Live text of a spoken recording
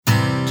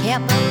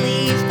Can't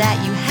believe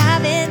that you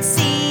haven't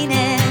seen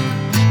it.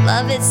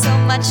 Love it so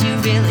much you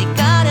really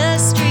gotta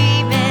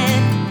stream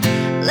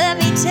it. Let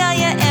me tell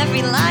you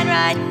every line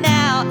right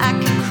now. I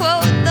can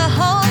quote the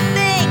whole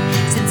thing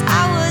since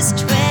I was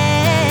 12.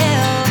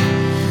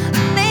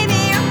 Maybe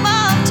your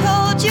mom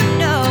told you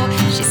no.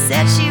 She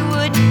said she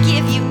wouldn't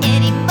give you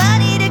any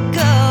money to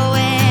go,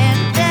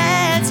 and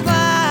that's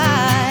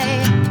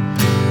why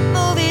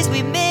movies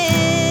we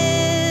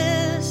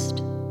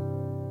missed.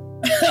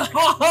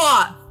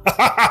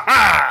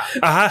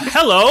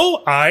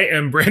 Hello, I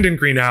am Brandon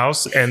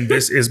Greenhouse, and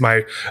this is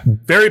my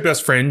very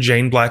best friend,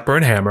 Jane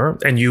Blackburn Hammer,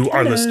 and you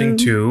are listening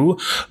to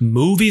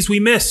Movies We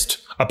Missed,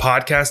 a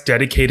podcast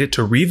dedicated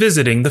to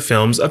revisiting the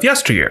films of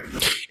yesteryear.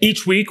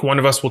 Each week, one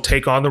of us will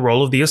take on the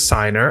role of the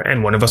assigner,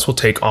 and one of us will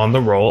take on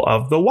the role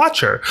of the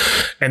watcher.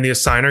 And the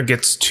assigner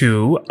gets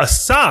to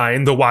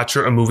assign the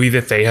watcher a movie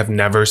that they have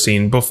never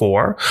seen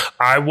before.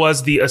 I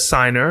was the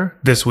assigner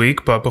this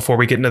week, but before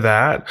we get into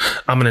that,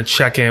 I'm going to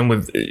check in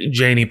with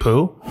Janie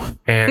Poo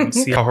and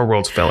see how her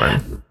world's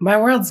feeling. My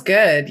world's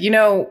good. You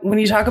know, when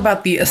you talk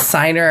about the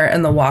assigner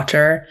and the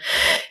watcher,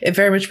 it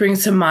very much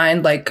brings to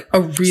mind like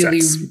a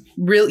really,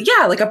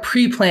 like a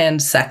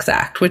pre-planned sex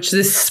act, which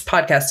this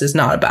podcast is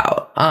not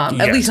about.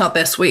 At least not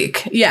this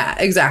week. Yeah,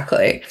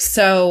 exactly.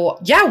 So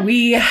yeah,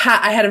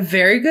 I had a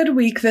very good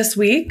week this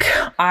week.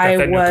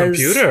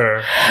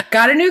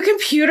 Got a new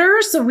computer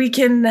so we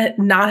can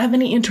not have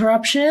any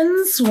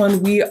interruptions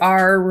when we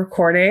are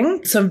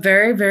recording. So I'm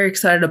very, very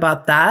excited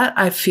about that.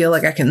 I feel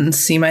like I can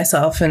see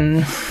myself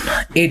in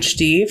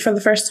HD for the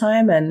first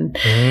time, and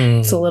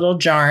it's a little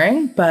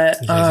jarring, but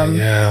I'm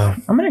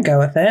gonna go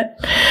with it.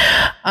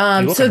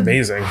 You look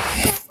amazing.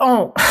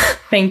 Oh,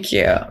 thank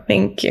you.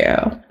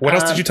 What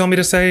else did you tell me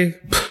to say?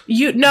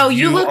 You're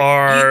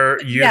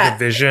the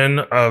vision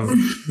of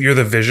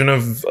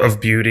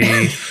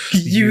beauty.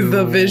 You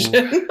the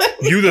vision.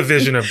 You the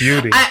vision of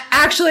beauty.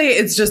 Actually,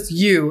 it's just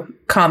you,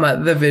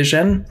 the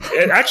vision.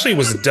 It actually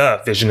was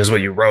the vision is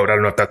what you wrote. I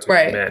don't know if that's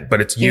what you meant,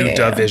 but it's you,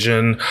 the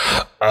vision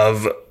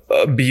of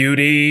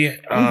beauty.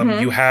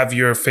 You have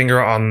your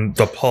finger on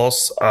the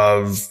pulse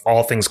of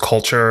all things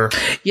culture.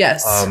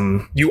 Yes.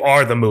 You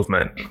are the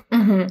movement.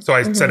 So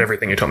I said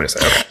everything you told me to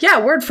say. Okay.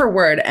 Yeah, word for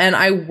word. And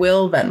I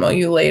will Venmo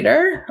you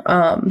later.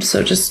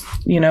 So just,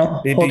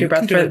 hold your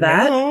breath for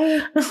that.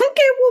 Okay,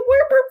 well,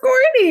 we're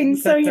recording.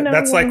 So,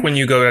 That's like when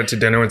you go out to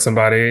dinner with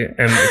somebody and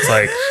it's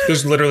like,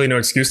 there's literally no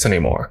excuse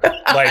anymore.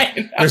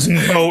 Like, there's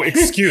no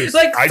excuse.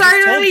 Like, sorry,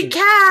 I don't need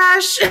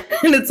cash.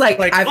 And it's like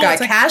I've got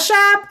Cash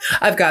App.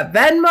 I've got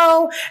Venmo.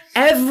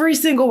 Every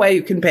single way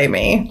you can pay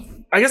me.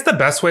 I guess the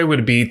best way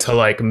would be to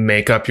like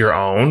make up your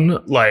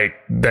own, like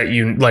that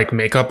you like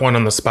make up one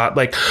on the spot.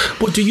 Like,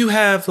 well, do you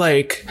have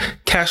like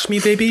Cash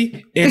Me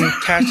Baby? And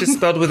cash is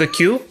spelled with a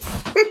Q?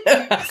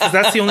 Because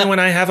that's the only one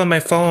I have on my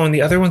phone.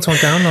 The other ones won't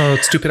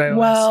download. Stupid iOS.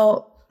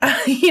 Well,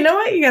 you know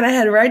what? You gotta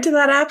head right to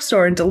that app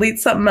store and delete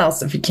something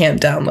else if you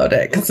can't download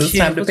it, because it's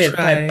time to pay the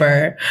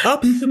piper. I'll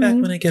pay you back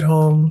when I get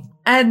home.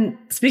 And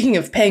speaking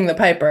of paying the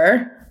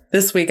piper,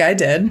 this week I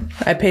did.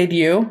 I paid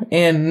you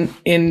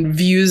in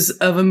views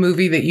of a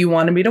movie that you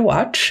wanted me to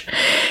watch.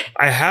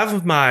 I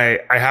have my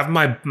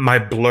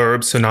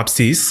blurb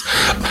synopsis.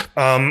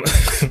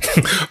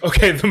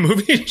 Okay, the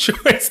movie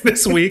choice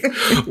this week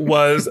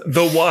was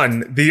the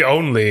one, the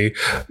only,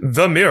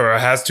 The Mirror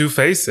Has Two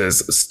Faces,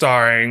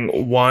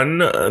 starring one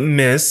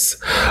Miss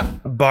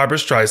Barbra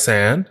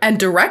Streisand. And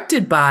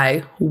directed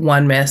by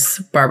one Miss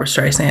Barbra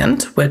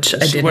Streisand, which I did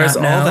not know. She wears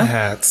all the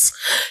hats.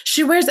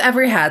 She wears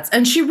every hat,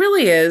 and she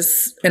really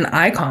is an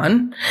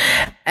icon.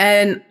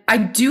 And I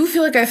do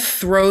feel like I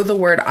throw the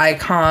word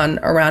icon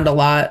around a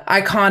lot.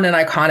 Icon and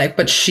iconic,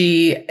 but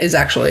she is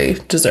actually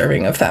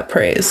deserving of that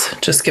praise,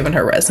 just given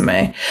her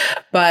resume.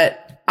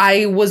 But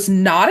I was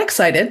not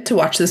excited to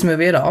watch this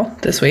movie at all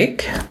this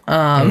week.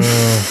 I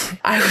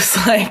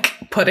was like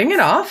putting it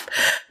off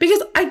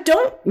because I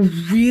don't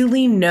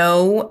really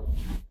know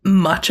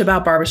much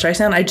about Barbra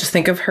Streisand. I just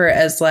think of her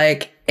as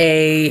like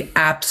a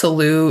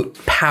absolute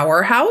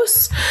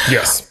powerhouse.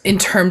 Yes. In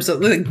terms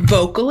of like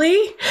vocally,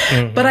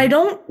 but I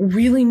don't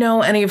really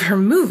know any of her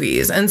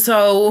movies. And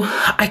so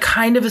I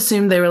kind of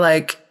assumed they were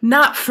like,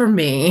 not for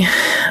me.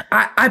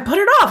 I put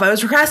it off. I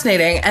was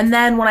procrastinating. And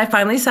then when I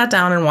finally sat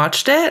down and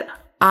watched it,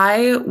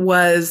 I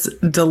was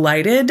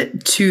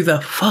delighted to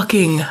the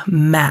fucking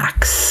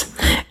max.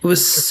 It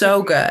was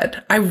so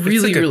good. I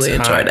really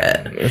enjoyed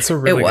it. It's a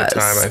really good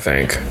time, I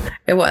think.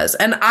 It was.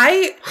 And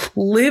I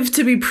live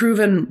to be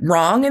proven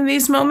wrong in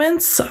these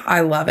moments.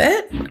 I love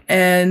it.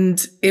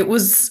 And it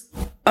was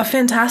a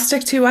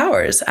fantastic 2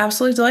 hours.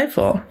 Absolutely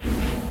delightful.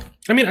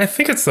 I mean, I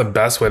think it's the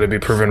best way to be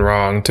proven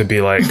wrong, to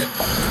be like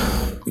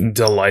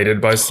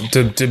delighted by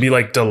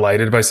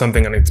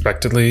something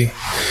unexpectly.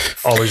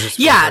 Always just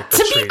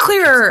to be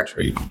clear,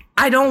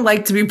 I don't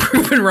like to be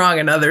proven wrong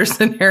in other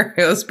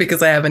scenarios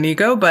because I have an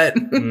ego, but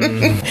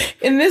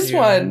in this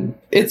one,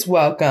 it's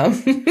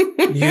welcome.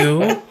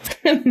 You?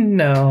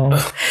 No.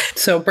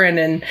 So,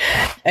 Brandon,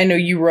 I know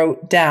you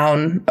wrote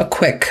down a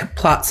quick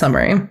plot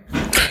summary.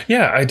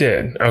 Yeah, I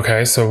did.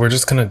 Okay, so we're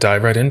just going to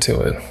dive right into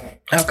it.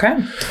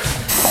 Okay.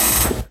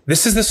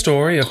 This is the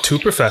story of two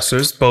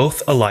professors,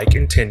 both alike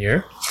in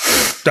tenure.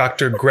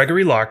 Dr.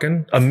 Gregory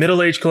Larkin, a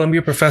middle-aged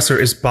Columbia professor,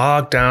 is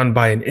bogged down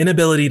by an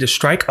inability to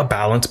strike a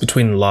balance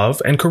between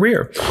love and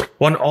career.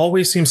 One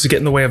always seems to get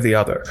in the way of the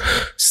other.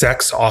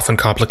 Sex often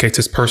complicates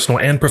his personal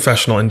and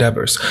professional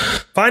endeavors.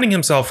 Finding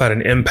himself at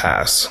an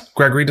impasse,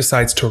 Gregory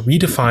decides to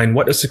redefine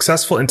what a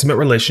successful intimate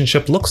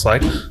relationship looks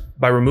like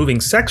by removing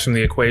sex from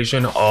the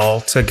equation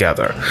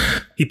altogether.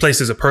 He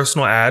places a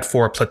personal ad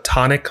for a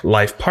platonic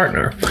life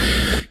partner.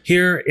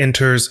 Here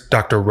enters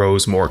Dr.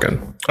 Rose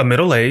Morgan, a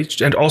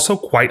middle-aged and also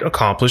quite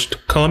accomplished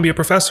Columbia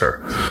professor,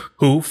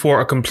 who,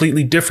 for a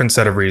completely different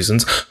set of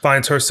reasons,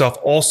 finds herself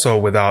also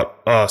without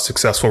a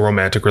successful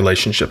romantic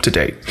relationship to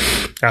date.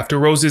 After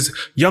Rose's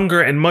younger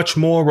and much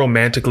more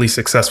romantically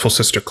successful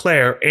sister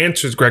Claire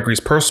answers Gregory's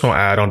personal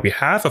ad on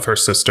behalf of her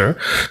sister,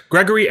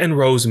 Gregory and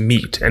Rose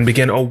meet and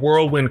begin a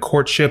whirlwind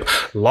courtship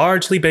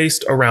largely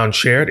based around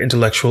shared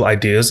intellectual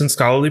ideas and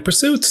scholarly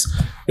pursuits.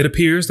 It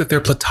appears that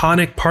their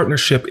platonic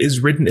partnership is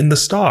written in the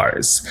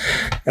stars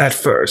at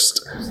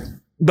first.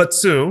 But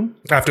soon,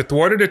 after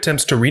thwarted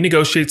attempts to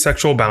renegotiate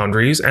sexual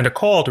boundaries and a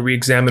call to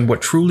re-examine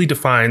what truly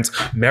defines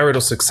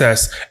marital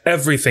success,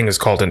 everything is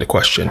called into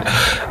question.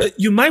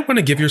 You might want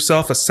to give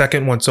yourself a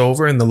second once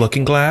over in the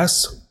looking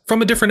glass,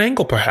 from a different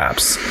angle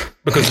perhaps,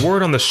 because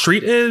word on the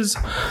street is,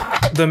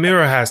 the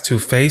mirror has two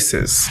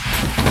faces.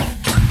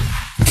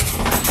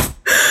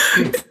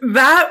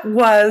 That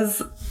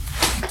was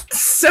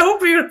so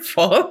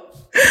beautiful.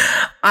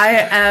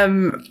 I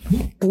am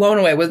blown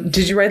away.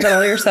 Did you write that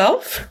all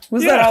yourself?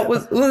 Was that all?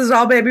 Was it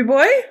all Baby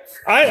Boy?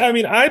 I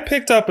mean, I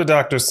picked up a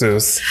Dr.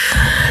 Seuss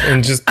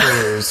and just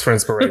perused for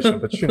inspiration,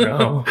 but you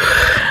know.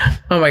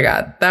 Oh my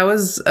God, that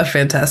was a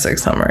fantastic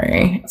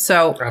summary.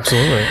 So,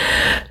 absolutely.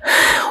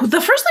 The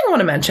first thing I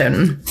want to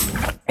mention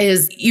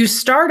is you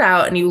start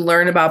out and you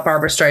learn about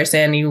Barbra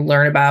Streisand, you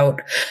learn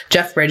about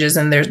Jeff Bridges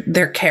and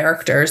their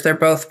characters. They're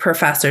both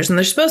professors and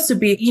they're supposed to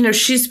be,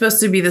 she's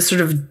supposed to be this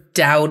sort of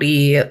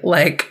dowdy,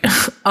 like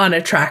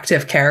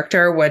unattractive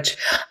character, which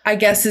I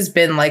guess has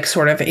been like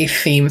sort of a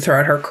theme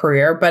throughout her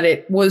career. But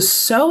it was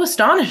so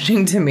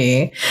astonishing to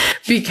me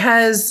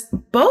because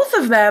both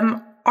of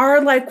them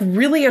are like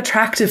really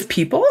attractive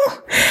people.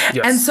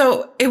 Yes. And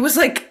so it was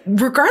like,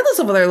 regardless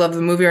of whether I love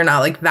the movie or not,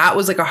 like that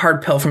was like a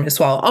hard pill for me to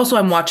swallow. Also,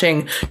 I'm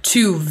watching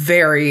two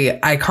very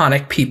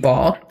iconic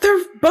people. They're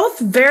both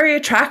very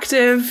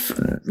attractive,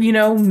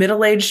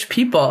 middle-aged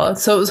people.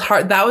 So it was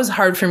hard. That was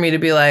hard for me to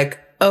be like,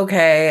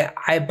 okay,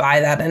 I buy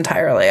that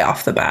entirely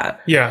off the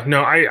bat. Yeah,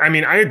 no, I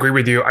mean, I agree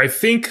with you. I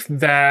think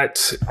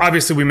that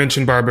obviously we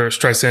mentioned Barbra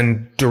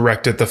Streisand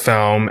directed the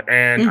film.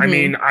 And I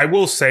mean, I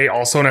will say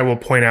also, and I will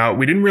point out,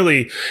 we didn't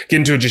really get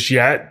into it just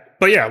yet.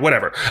 But yeah,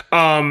 whatever.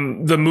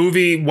 The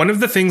movie, one of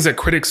the things that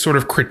critics sort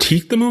of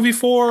critiqued the movie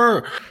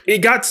for, it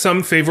got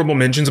some favorable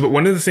mentions, but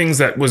one of the things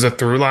that was a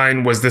through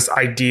line was this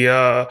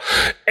idea.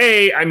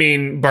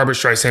 Barbra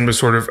Streisand was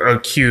sort of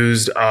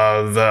accused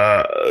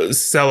of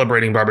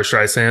celebrating Barbra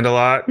Streisand a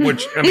lot,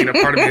 which, a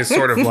part of me is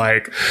sort of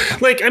like,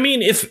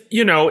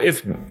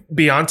 if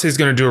Beyonce is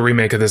going to do a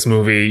remake of this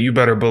movie, you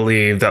better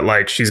believe that,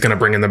 like, she's going to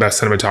bring in the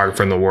best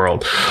cinematographer in the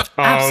world.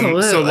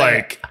 Absolutely. So,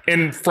 like,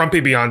 and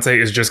frumpy Beyonce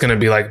is just going to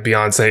be like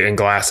Beyonce in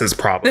glasses,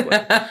 probably.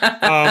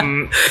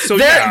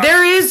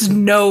 There is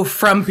no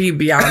frumpy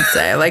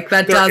Beyonce. Like,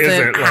 that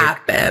doesn't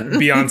happen. Like,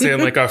 Beyonce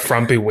in like a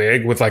frumpy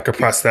wig with like a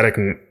prosthetic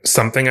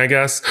something, I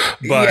guess.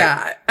 But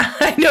yeah,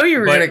 I know you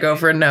were going to go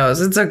for a nose.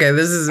 It's okay.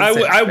 This is. I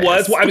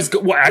was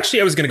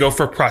going to go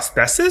for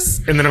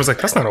prosthesis, and then I was like,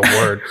 that's not a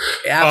word.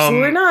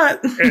 Absolutely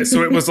not.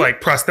 So it was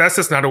like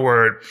prosthesis, not a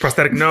word.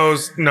 Prosthetic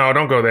nose, no,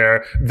 don't go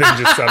there. Then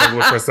just settled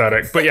with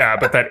prosthetic.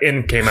 But that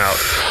N came out.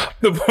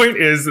 The point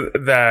is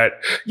that,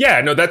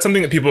 that's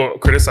something that people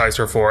criticize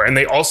her for. And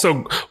they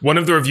also, one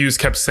of the reviews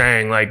kept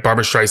saying, like,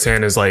 Barbra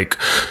Streisand is like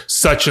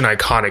such an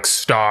iconic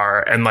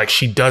star. And like,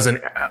 she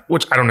doesn't,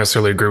 which I don't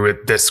necessarily agree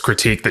with this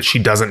critique, that she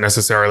doesn't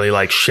necessarily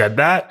like shed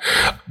that.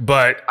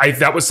 But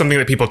that was something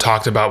that people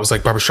talked about, was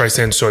like, Barbra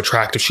Streisand's so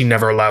attractive. She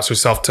never allows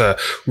herself to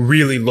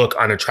really look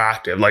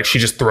unattractive. Like, she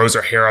just throws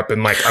her hair up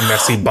in like a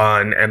messy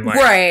bun and like.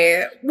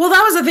 Right. Well,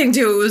 that was the thing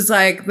too. It was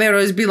like, they'd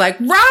always be like,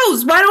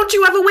 Rose, why don't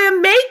you ever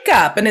wear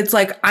makeup? And it's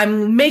like,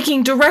 I'm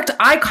making direct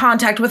eye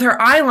contact with her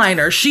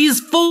eyeliner. She's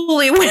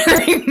fully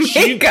wearing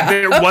makeup.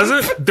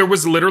 There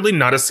was literally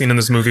not a scene in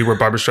this movie where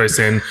Barbra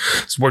Streisand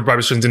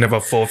didn't have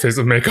a full face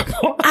of makeup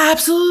on.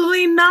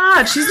 Absolutely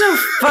not. She's no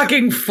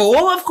fucking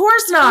fool. Of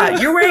course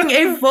not. You're wearing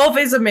a full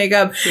face of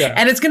makeup,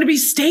 and it's going to be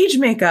stage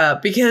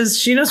makeup because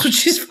she knows what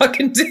she's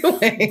fucking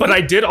doing. But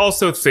I did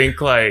also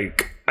think,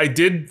 like, I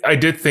did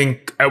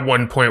think at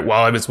one point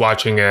while I was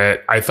watching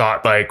it, I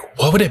thought, like,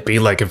 what would it be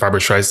like if Barbra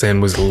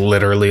Streisand was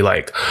literally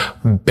like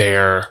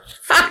bare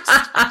faced,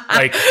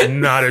 like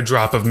not a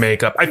drop of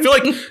makeup? I feel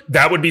like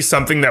that would be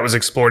something that was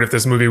explored if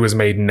this movie was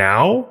made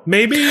now,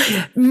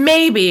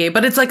 maybe,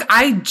 but it's like,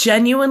 I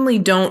genuinely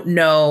don't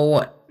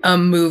know a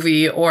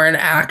movie or an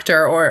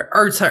actor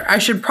or sorry, I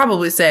should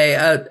probably say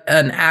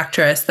an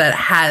actress that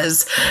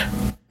has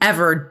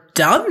ever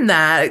done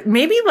that.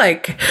 Maybe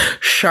like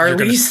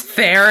Charlize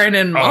Theron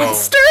and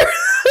Monster.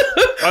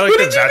 I like Who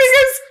that. did you think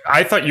is?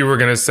 I thought you were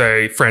gonna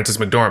say Frances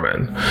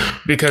McDormand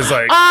because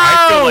like Oh,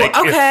 I feel like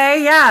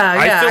okay, yeah,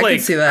 I like, can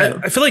see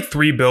that. I feel like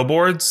Three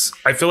Billboards.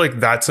 I feel like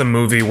that's a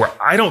movie where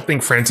I don't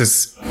think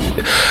Frances.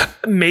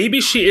 Maybe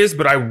she is,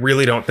 but I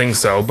really don't think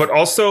so. But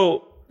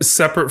also,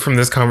 separate from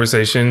this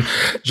conversation,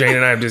 Jane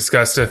and I have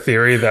discussed a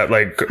theory that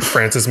like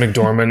Frances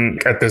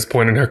McDormand at this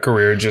point in her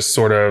career just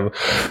sort of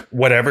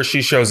whatever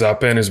she shows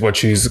up in is what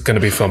she's going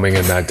to be filming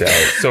in that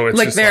day. So it's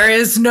Like just there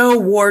is no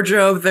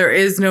wardrobe, there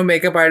is no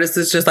makeup artist.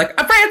 It's just like,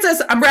 I'm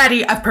Frances, I'm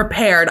ready, I've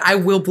prepared. I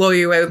will blow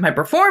you away with my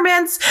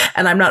performance,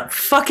 and I'm not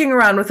fucking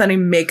around with any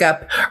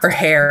makeup or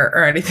hair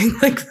or anything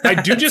like that.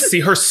 I do just see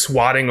her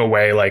swatting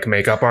away like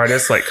makeup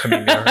artists like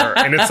coming near her,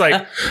 and it's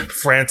like,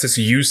 Frances,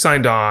 you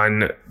signed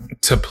on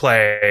to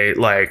play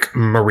like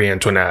Marie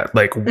Antoinette.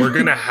 Like we're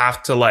gonna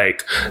have to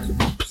like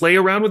play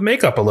around with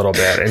makeup a little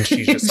bit, and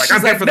she's just like,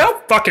 I'm here for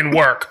the fucking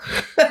work.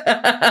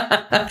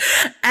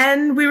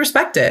 And we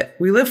respect it.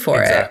 We live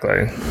for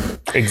it.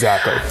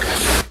 Exactly.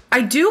 I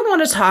do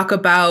want to talk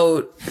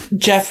about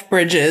Jeff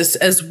Bridges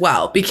as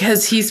well,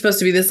 because he's supposed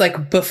to be this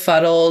like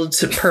befuddled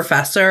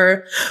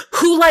professor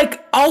who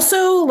like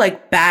also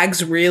like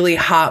bags really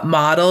hot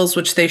models,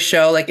 which they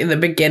show like in the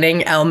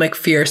beginning. Elle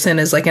Macpherson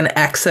is like an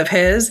ex of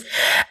his.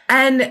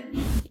 And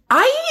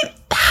I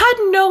had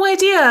no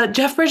idea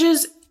Jeff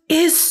Bridges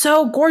is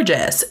so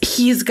gorgeous.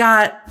 He's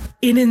got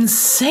an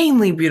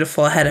insanely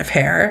beautiful head of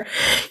hair.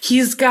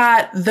 He's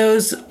got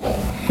those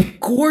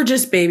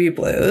gorgeous baby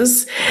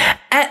blues.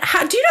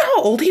 Do you know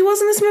how old he was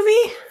in this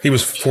movie? He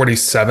was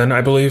 47,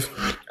 I believe.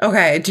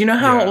 Okay. Do you know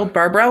how old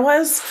Barbara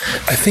was?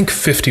 I think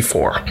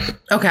 54.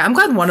 Okay. I'm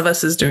glad one of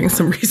us is doing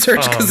some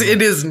research because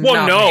it is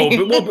Well, not no,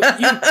 me.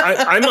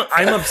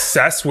 I'm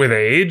obsessed with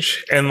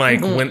age, and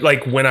like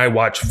when I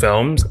watch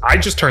films, I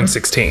just turned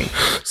 16,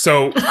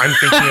 so I'm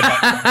thinking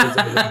about things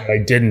that I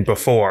didn't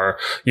before.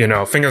 You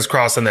know, fingers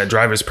crossed on that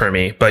driver's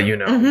permit, but you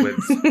know, with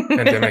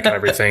pandemic and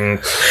everything,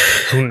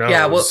 who knows?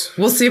 Yeah, we'll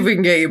see if we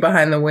can get you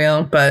behind the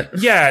wheel, but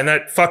yeah, and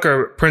that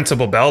fucker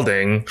Principal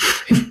Belding.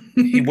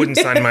 He wouldn't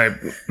sign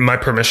my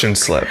permission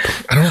slip.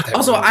 I don't know what that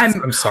also means.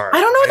 I'm sorry. I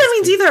don't know what that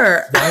means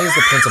either. Why is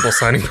the principal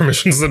signing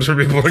permission slips for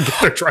people to get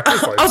their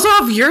driver's license? Also,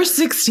 if you're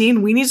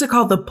 16, we need to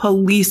call the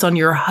police on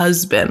your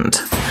husband.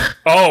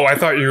 Oh, I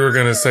thought you were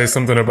going to say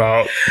something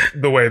about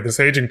the way this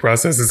aging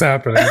process is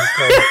happening.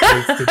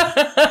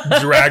 To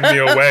drag me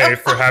away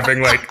for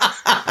having like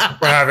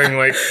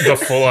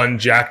the full on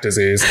Jack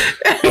disease.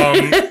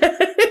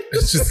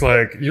 It's just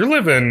like you're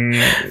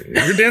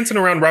dancing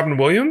around Robin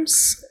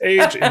Williams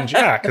age in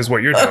Jack is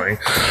what you're doing,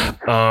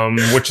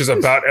 which is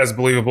about as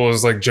believable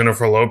as like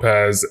Jennifer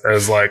Lopez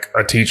as like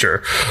a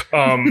teacher.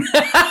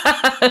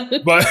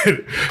 But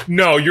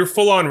no, you're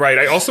full on right.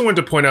 I also want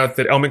to point out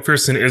that Elle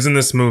Macpherson is in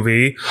this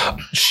movie.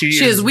 She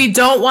is. We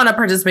don't want to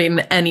participate in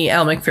any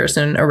Elle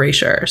Macpherson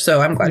erasure,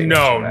 so I'm glad you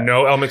mentioned that.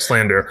 No Elle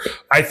McSlander.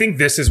 I think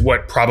this is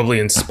what probably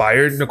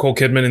inspired Nicole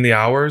Kidman in The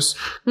Hours.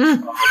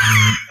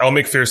 Elle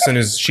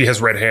Macpherson she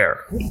has red hair.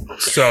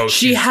 So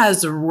she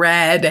has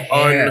red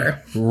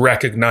hair.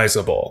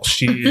 Unrecognizable.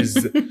 She is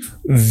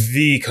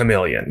the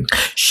chameleon.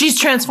 She's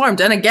transformed.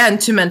 And again,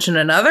 to mention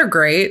another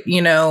great,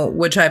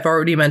 which I've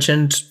already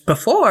mentioned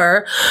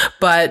before,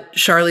 but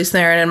Charlize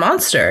Theron and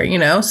Monster,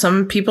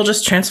 some people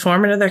just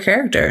transform into their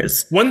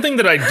characters. One thing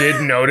that I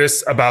did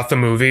notice about the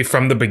movie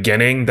from the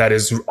beginning that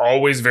is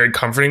always very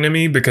comforting to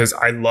me, because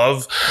I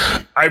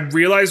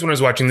realized when I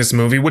was watching this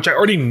movie, which I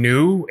already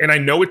knew, and I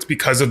know it's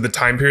because of the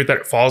time period that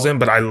it falls in,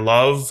 but I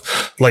love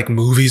like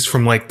movies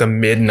from like the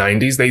mid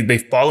 90s. They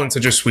fall in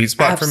such a sweet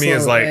spot for me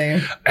as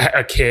like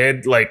a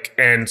kid, like,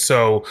 and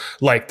so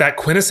like that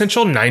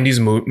quintessential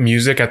 90s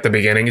music at the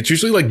beginning, it's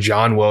usually like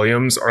John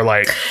Williams or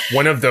like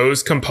one of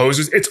those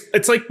composers.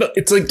 It's like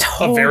totally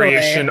a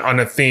variation on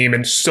a theme.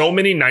 And so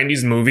many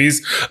 90s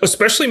movies,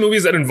 especially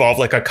movies that involve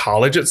like a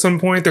college at some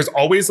point, there's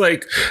always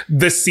like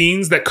the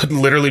scenes that could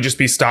literally just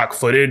be stock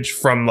footage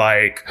from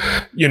like,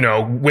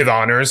 With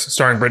Honors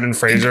starring Brendan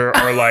Fraser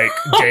or like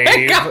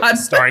Dave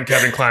starring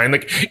Kevin Kline,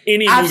 like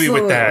any movie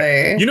with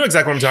that. You know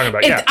exactly what I'm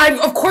talking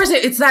about. Of course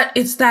it's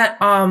that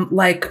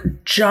like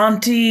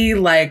jaunty,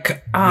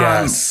 like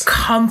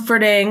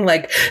comforting,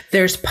 like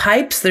there's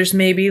pipes, there's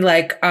maybe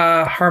like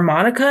a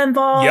harmonica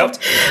involved.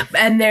 Yep.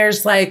 And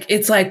there's like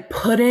it's like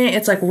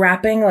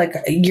wrapping like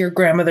your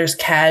grandmother's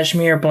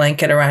cashmere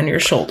blanket around your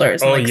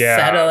shoulders and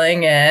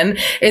settling in.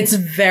 It's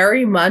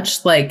very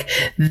much like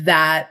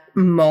that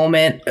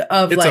moment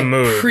of it's like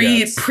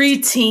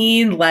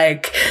preteen,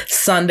 like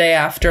Sunday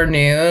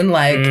afternoon,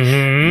 like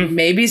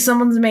maybe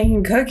someone's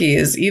making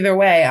cookies. Either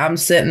way, I'm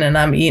sitting and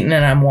I'm eating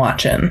and I'm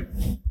watching.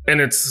 And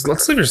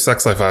let's leave your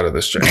sex life out of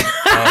this, Jane.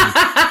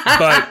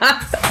 But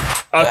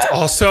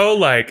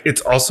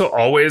It's also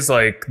always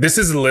like, this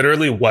is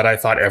literally what I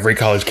thought every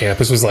college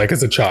campus was like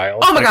as a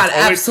child. Oh my Like, God,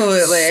 it's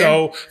always- absolutely.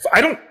 So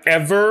I don't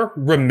ever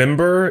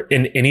remember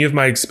in any of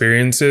my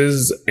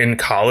experiences in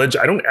college,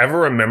 I don't ever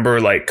remember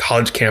like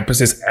college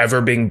campuses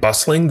ever being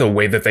bustling the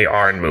way that they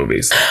are in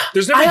movies.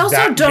 There's I never also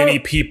that don't- many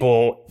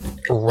people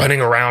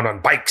running around on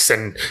bikes,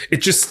 and it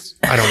just,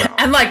 I don't know.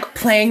 And like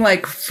playing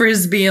like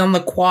frisbee on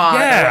the quad.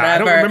 Yeah, or whatever. I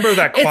don't remember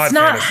that quad It's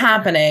not fantasy.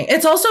 happening.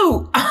 It's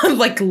also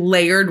like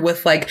layered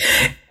with like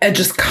a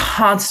just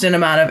constant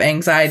amount of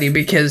anxiety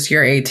because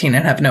you're 18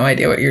 and have no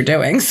idea what you're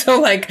doing. So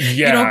like you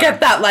Yeah. don't get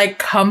that like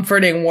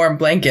comforting warm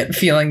blanket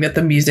feeling that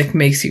the music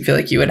makes you feel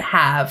like you would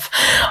have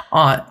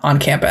on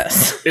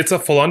campus. It's a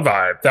full-on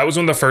vibe. That was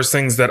one of the first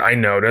things that I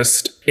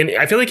noticed.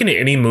 I feel like in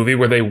any movie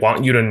where they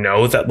want you to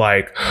know that,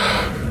 like,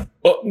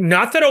 well,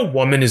 not that a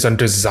woman is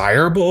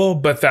undesirable,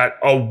 but that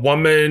a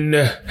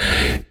woman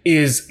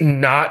is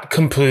not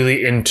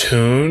completely in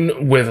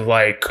tune with,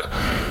 like,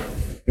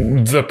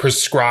 the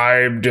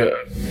prescribed...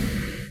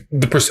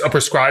 a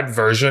prescribed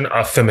version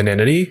of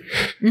femininity.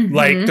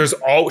 Like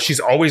she's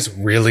always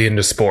really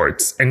into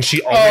sports, and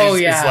she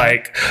always is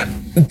like,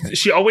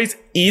 she always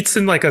eats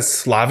in like a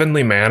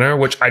slovenly manner,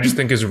 which I just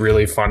think is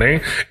really funny.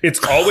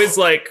 It's always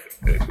like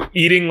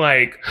eating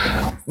like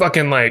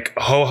fucking like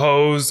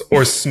ho-hos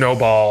or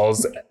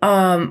snowballs.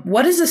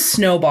 What is a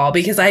snowball?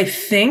 Because I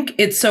think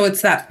it's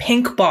that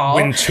pink ball.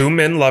 When two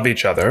men love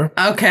each other,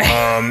 Okay.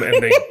 and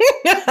they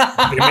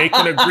make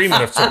an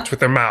agreement of sorts with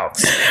their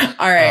mouths.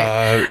 All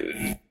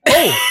right.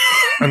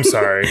 I'm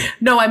sorry.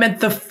 No, I meant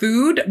the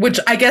food, which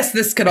I guess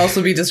this could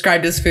also be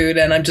described as food,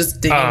 and I'm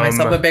just digging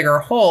myself a bigger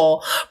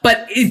hole.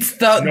 But it's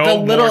the No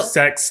little more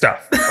sex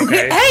stuff.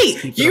 Okay. Hey,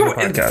 Let's keep it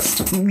on the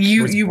podcast.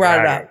 you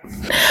brought it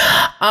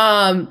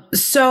up.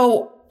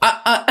 So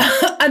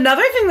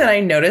another thing that I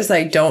noticed,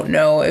 I don't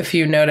know if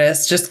you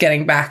noticed, just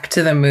getting back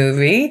to the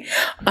movie.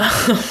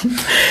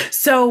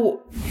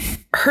 So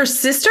her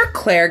sister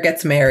Claire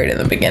gets married in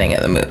the beginning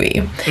of the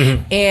movie,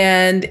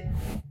 and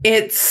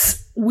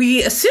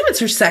we assume it's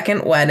her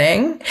second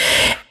wedding,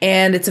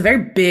 and it's a very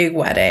big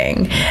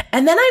wedding.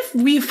 And then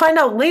we find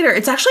out later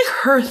it's actually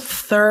her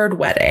third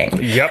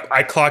wedding. Yep,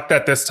 I clocked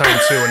that this time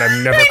too, and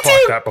I've never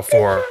clocked that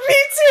before. Me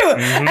too.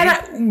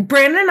 And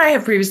Brandon and I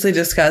have previously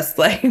discussed,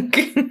 like,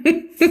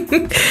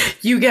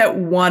 you get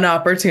one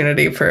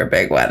opportunity for a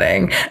big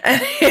wedding.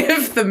 And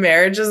if the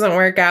marriage doesn't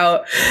work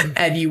out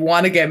and you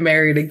want to get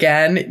married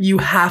again, you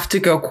have to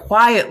go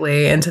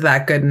quietly into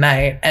that good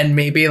night and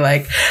maybe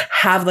like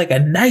have like a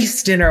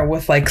nice dinner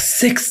with like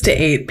 6 to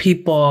 8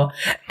 people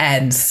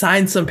and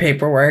sign some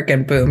paperwork,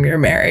 and boom, you're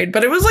married.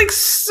 But it was like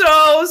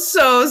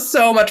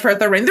so much for a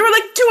third wedding. There were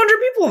like 200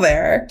 people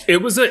there.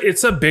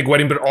 It's a big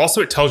wedding, but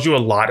also it tells you a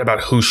lot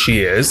about who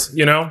she is,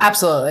 you know?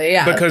 Absolutely,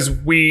 yeah. Because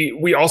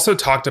we also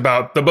talked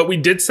about but we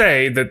did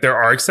say that there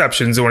are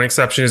exceptions. One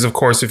exception is, of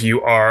course, if you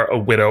are a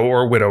widow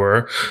or a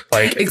widower.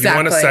 Like, if you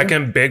want a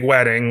second big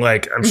wedding,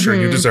 like, I'm sure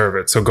you deserve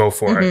it, so go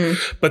for it.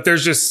 But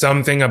there's just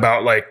something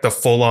about like the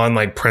full-on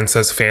like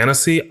princess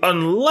fantasy,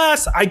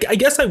 unless I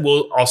guess I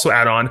will also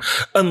add on,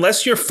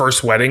 unless your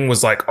first wedding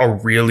was like a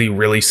really,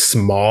 really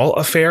small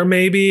affair,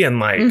 maybe, and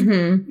like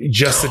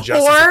just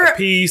adjust the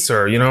piece,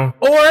 or, you know.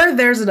 Or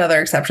there's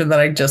another exception that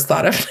I just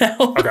thought of now.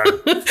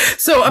 Okay.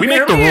 So we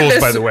make the rules,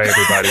 by the way,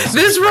 everybody. So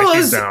this rule write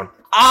these is down.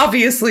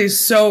 obviously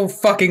so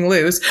fucking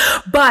loose.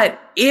 But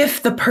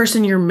if the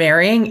person you're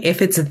marrying,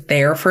 if it's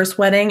their first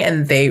wedding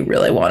and they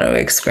really want to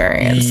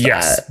experience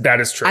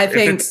that is true. I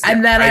think,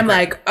 and then I'm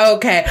like,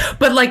 okay.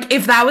 But like,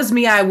 if that was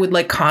me, I would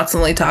like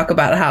constantly talk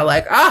about how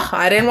like,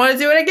 I didn't want to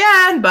do it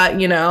again, but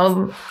you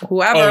know,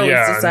 whoever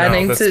was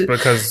deciding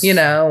because, you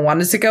know,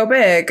 wanted to go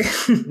big.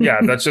 Yeah,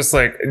 that's just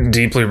like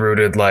deeply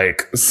rooted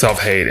like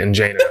self-hate in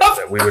Jane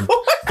that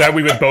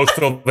we would both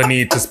feel the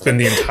need to spend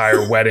the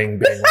entire wedding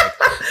being like,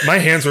 my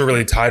hands were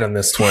really tied on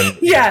this one.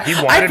 Yeah, he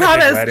wanted a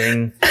big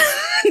wedding.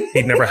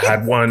 He'd never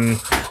had one.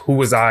 Who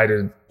was I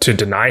to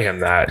deny him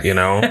that, you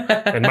know?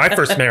 And my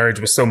first marriage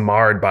was so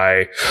marred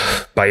by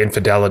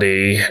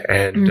infidelity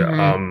and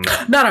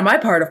not on my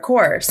part, of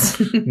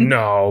course.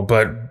 no,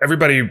 but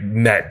everybody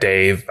met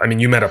Dave. I mean,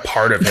 you met a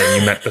part of him.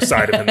 You met the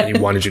side of him that he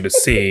wanted you to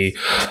see.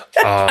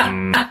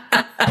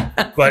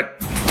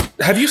 But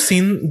have you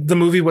seen the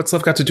movie What's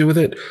Love Got to Do with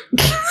It?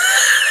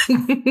 Have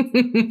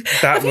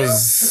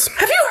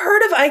you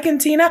heard of Ike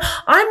and Tina?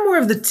 I'm more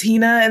of the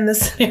Tina in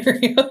this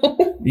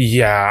scenario.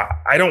 Yeah,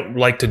 I don't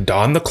like to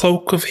don the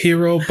cloak of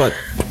hero, but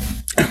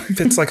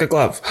fits like a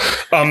glove.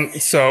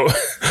 So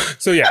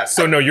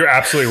no, you're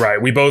absolutely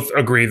right. We both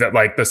agree that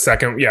like the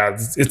second,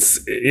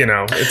 it's you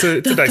know, it's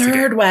a dicey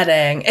third game.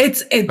 wedding.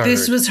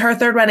 This was her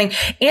third wedding,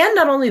 and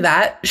not only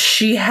that,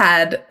 she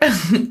had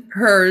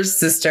her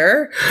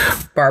sister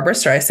Barbara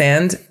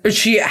Streisand.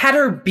 She had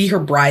her be her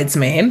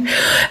bridesmaid,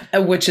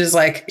 which is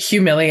like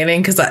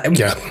humiliating because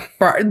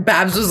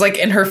Babs was like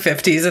in her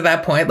 50s at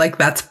that point. Like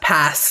that's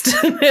past.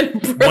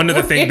 One of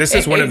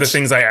the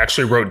things I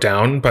actually wrote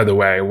down, by the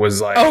way,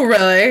 was like, oh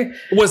really?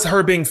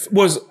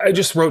 I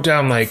just wrote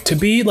down like to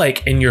be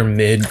like in your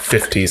mid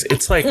 50s.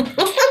 It's like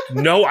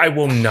No, I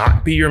will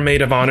not be your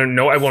maid of honor.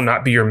 No, I will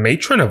not be your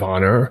matron of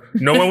honor.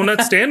 No, I will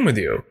not stand with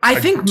you. I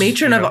think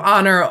matron of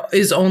honor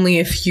is only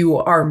if you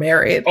are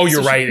married. Oh,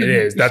 you're right. It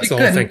is. That's the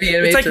whole thing.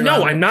 It's like,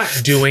 no, I'm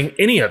not doing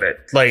any of it.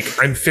 Like,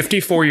 I'm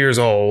 54 years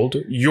old.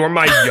 You're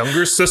my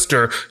younger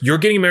sister. You're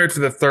getting married for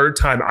the third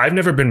time. I've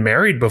never been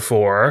married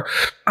before.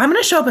 I'm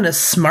going to show up in a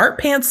smart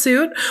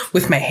pantsuit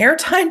with my hair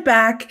tied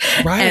back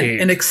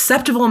and an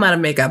acceptable amount of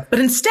makeup. But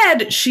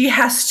instead, she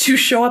has to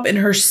show up in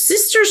her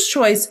sister's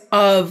choice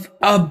of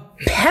a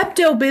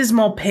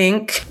Pepto-Bismol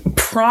pink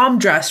prom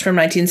dress from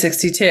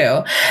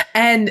 1962.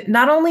 And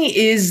not only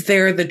is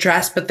there the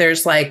dress, but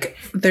there's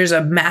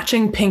a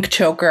matching pink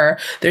choker.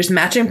 There's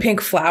matching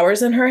pink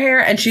flowers in her hair.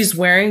 And she's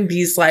wearing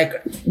these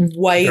like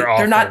white.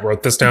 They're not. I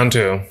wrote this down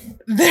too.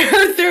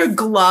 They're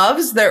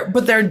gloves.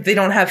 They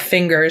don't have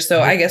fingers,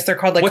 so I guess they're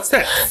called like, what's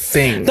that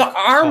thing? The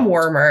arm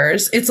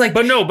warmers. It's like,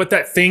 but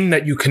that thing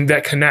that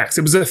that connects.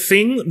 It was a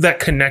thing that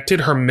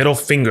connected her middle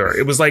finger.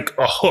 It was like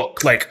a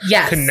hook,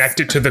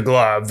 connected to the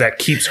glove that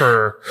keeps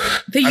her.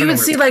 That you would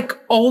see like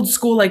old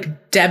school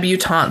like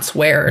debutantes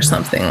wear or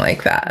something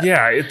like that.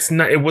 Yeah,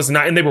 it was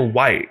not, and they were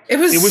white. It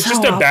was so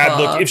just a bad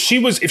look. If she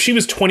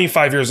was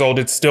 25 years old,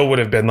 it still would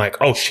have been like,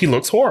 oh, she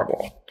looks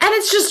horrible. And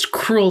it's just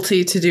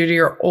cruelty to do to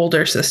your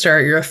older sister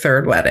at your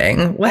third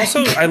wedding.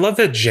 Also, I love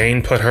that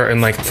Jane put her in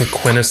like the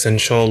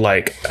quintessential,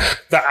 like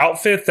the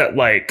outfit that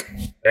like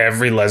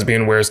every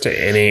lesbian wears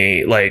to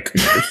any like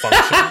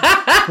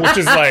function, which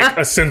is like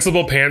a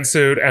sensible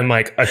pantsuit and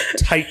like a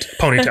tight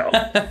ponytail.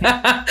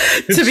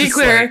 To be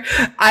clear,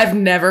 I've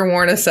never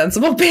worn a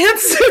sensible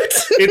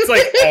pantsuit. It's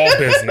like all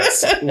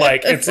business.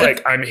 Like, it's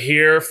like, I'm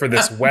here for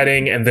this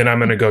wedding and then I'm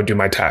going to go do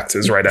my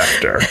taxes right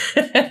after.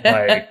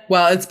 Like,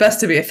 well, it's best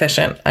to be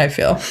efficient, I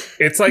feel.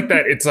 It's like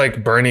that. It's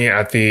like Bernie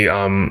at the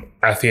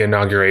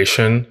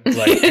inauguration.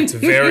 Like, it's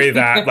very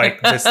that,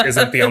 like, this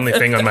isn't the only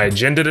thing on my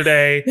agenda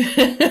today.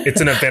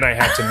 It's an event I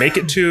have to make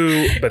it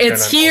to. But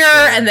it's here,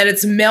 and then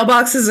it's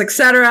mailboxes,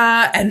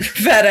 etc., and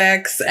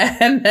FedEx,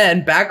 and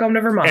then back home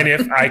to Vermont. And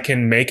if I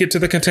can make it to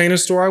the Container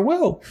Store, I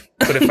will.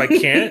 But if I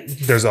can't,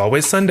 there's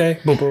always Sunday.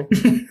 Boo boo.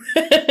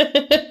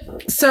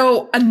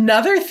 So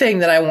another thing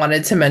that I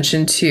wanted to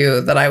mention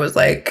too, that I was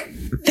like,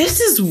 this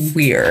is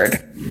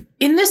weird.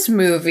 In this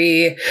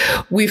movie,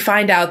 we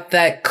find out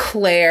that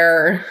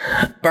Claire,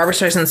 Barbra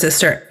Streisand's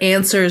sister,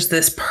 answers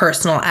this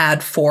personal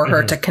ad for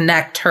her to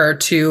connect her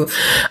to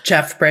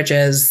Jeff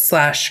Bridges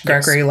 /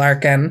 Gregory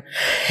Larkin.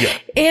 Yeah.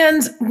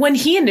 And when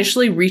he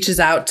initially reaches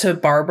out to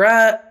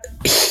Barbara,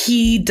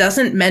 he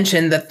doesn't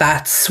mention that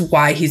that's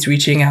why he's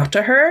reaching out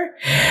to her.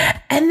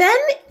 And then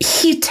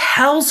he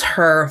tells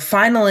her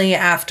finally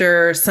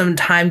after some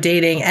time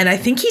dating, and I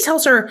think he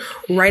tells her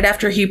right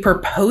after he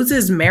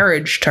proposes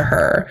marriage to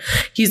her.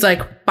 He's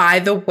like, by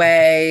the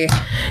way,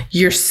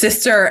 your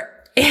sister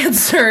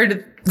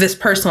answered this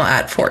personal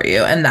ad for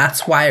you, and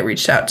that's why I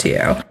reached out to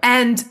you.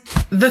 And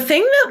the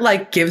thing that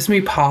like gives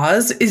me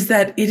pause is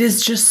that it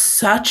is just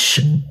such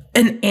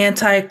an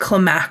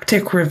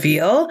anticlimactic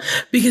reveal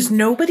because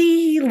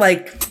nobody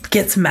like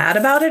gets mad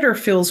about it or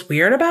feels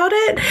weird about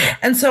it.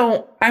 And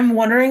so I'm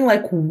wondering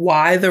like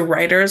why the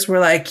writers were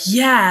like,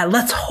 yeah,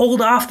 let's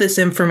hold off this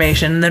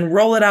information and then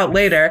roll it out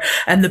later.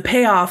 And the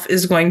payoff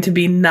is going to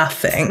be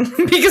nothing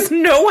because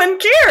no one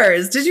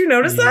cares. Did you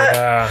notice that?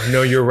 Yeah,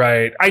 no, you're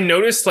right. I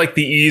noticed like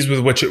the ease with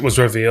which it was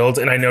revealed.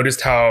 And I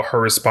noticed how her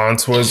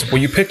response was, well,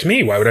 you picked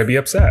me. Why would I be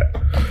upset?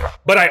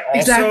 But I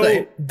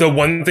also, the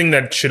one thing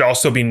that should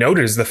also be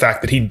noted is the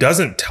fact that he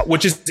doesn't tell,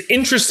 which is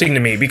interesting to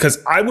me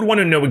because I would want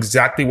to know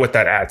exactly what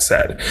that ad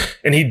said.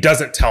 And he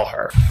doesn't tell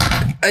her.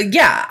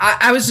 Yeah,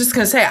 I was just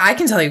going to say, I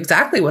can tell you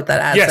exactly what that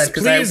ad said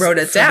because I wrote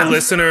it down. For the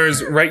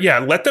listeners, right? Yeah,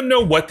 let them know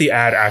what the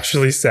ad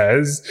actually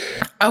says.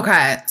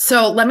 Okay,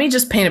 so let me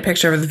just paint a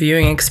picture of the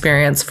viewing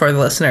experience for the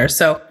listeners.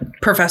 So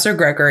Professor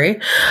Gregory,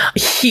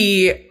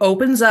 he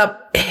opens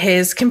up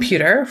his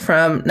computer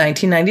from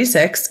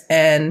 1996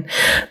 and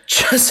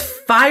just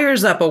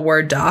fires up a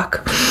Word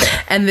doc.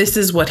 And this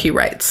is what he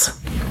writes.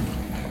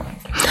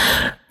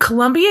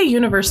 Columbia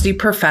University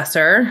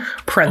professor,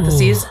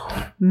 parentheses,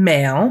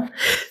 male,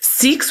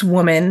 seeks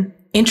woman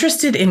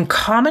interested in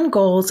common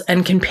goals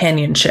and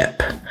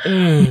companionship.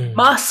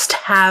 Must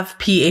have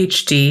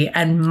PhD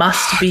and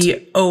must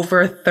be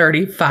over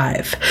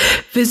 35.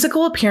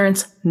 Physical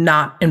appearance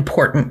not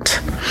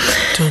important.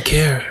 Don't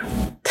care.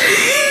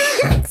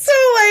 So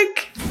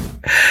like,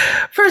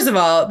 first of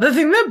all, the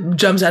thing that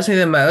jumps out to me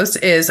the most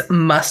is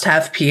must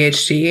have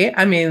PhD.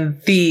 I mean,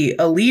 the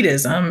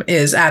elitism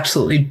is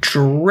absolutely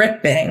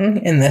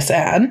dripping in this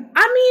ad.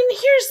 I mean,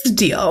 here's the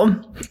deal.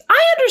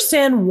 I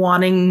understand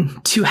wanting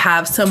to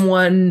have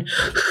someone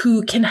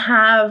who can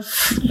have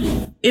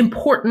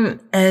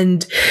important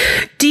and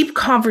deep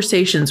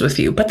conversations with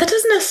you, but that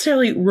doesn't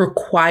necessarily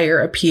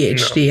require a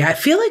PhD. No. I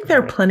feel like there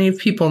are plenty of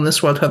people in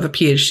this world who have a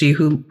PhD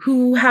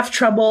who have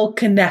trouble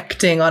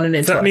connecting on an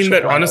intellectual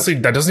level. Honestly,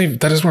 that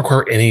doesn't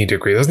require any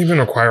degree. It doesn't even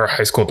require a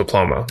high school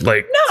diploma.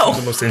 Like, no.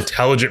 The most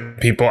intelligent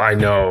people I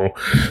know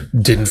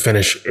didn't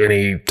finish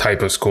any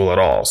type of school at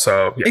all.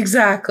 So yeah.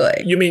 Exactly.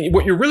 You mean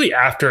what you're really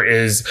after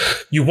is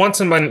you want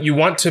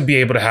to be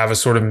able to have a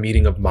sort of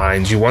meeting of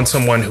minds. You want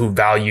someone who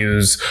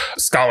values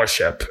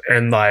scholarship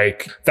and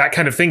like that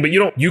kind of thing. But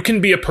you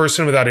can be a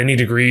person without any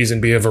degrees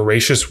and be a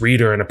voracious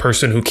reader and a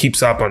person who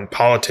keeps up on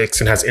politics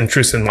and has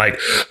interest in like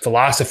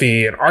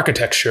philosophy and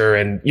architecture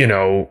and,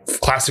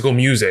 classical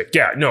music.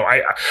 Yeah, no,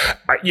 I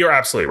you're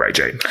absolutely right,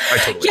 Jane. I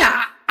totally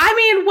Yeah. I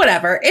mean,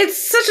 whatever.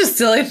 It's such a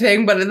silly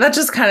thing, but that's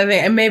just kind of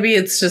thing. And maybe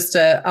it's just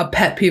a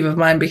pet peeve of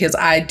mine because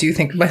I do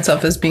think of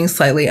myself as being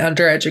slightly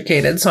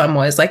undereducated. So I'm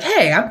always like,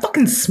 hey, I'm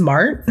fucking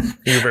smart.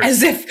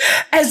 As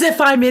if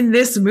I'm in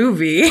this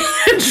movie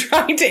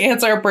trying to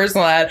answer a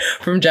personal ad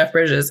from Jeff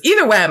Bridges.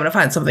 Either way, I'm going to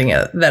find something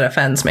that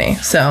offends me.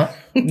 So.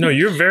 No,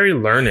 you're very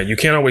learned. You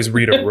can't always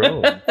read a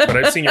room, but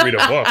I've seen you read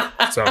a book.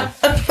 So.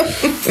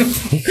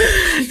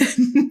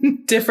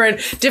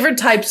 Different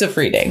types of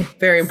reading.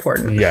 Very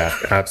important. Yeah,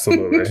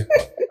 absolutely.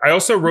 I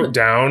also wrote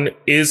down,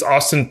 is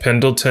Austin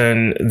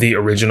Pendleton the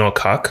original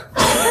cuck?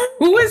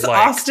 Who is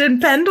Austin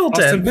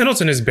Pendleton? Austin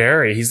Pendleton is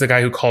Barry. He's the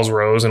guy who calls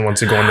Rose and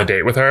wants to go on the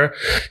date with her.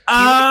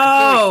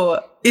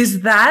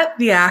 Is that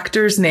the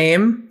actor's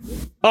name?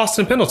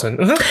 Austin Pendleton.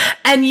 Uh-huh.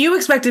 And you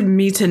expected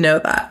me to know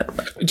that?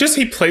 Just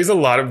he plays a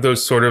lot of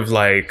those sort of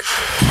like,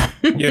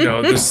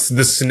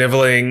 the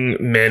sniveling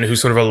men who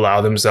sort of allow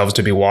themselves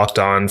to be walked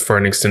on for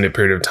an extended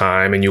period of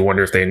time, and you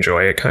wonder if they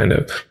enjoy it, kind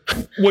of.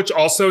 Which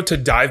also, to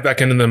dive back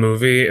into the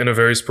movie in a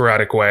very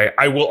sporadic way,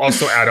 I will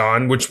also add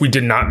on, which we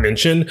did not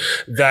mention,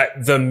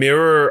 that The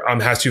Mirror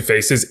Has Two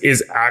Faces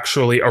is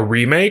actually a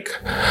remake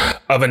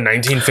of a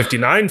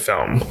 1959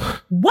 film.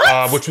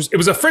 What? It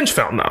was a French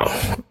film, though.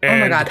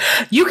 And, oh my God.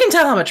 You can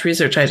tell how much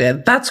research I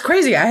did. That's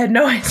crazy. I had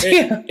no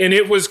idea. And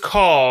it was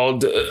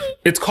called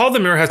The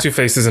Mirror Has Two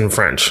Faces in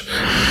French.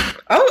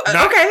 Oh,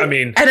 okay. I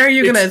mean, and are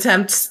you going to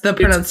attempt the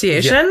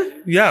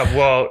pronunciation? Yeah,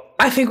 well,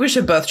 I think we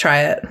should both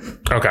try it.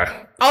 Okay.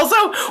 Also,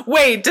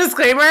 wait,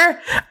 disclaimer,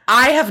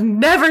 I have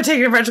never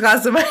taken a French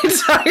class in my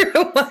entire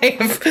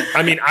life.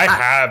 I mean, I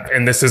have,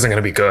 and this isn't going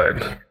to be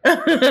good.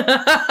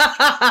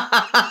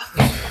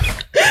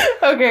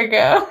 Okay,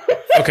 go.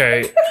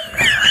 Okay.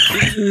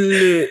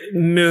 Le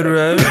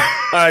mirror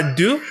a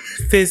deux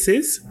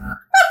faces.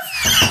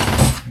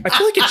 I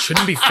feel like it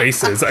shouldn't be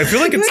faces. I feel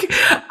like you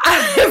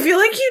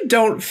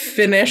don't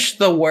finish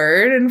the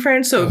word in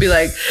French, so it would be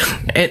like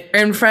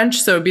in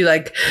French, so it would be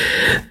like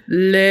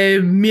le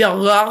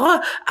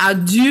miroir a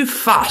deux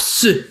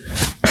faces.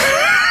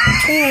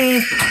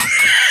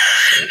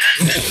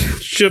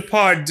 Je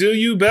parle, do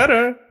you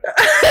better?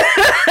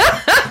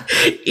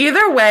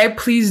 Either way,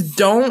 please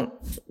don't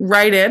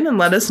write in and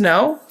let us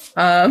know.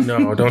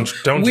 No, don't.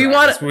 We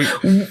want.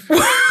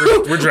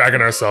 We're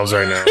dragging ourselves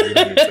right now. We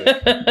don't need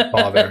to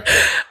bother.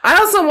 I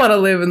also want to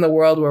live in the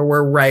world where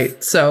we're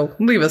right, so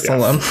leave us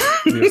alone.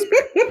 Yes.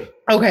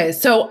 Okay,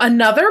 so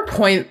another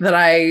point that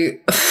I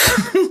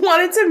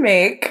wanted to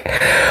make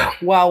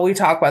while we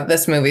talk about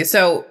this movie.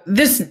 So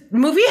this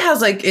movie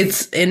has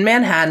it's in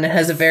Manhattan. It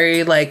has a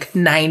very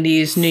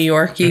 90s New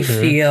York-y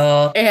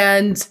feel.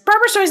 And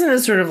Barbara Streisand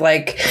is sort of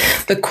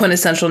the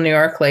quintessential New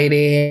York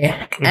lady.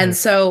 Mm-hmm. And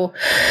so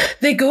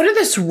they go to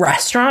this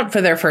restaurant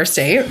for their first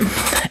date.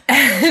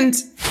 And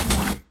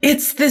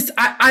it's this,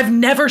 I've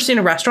never seen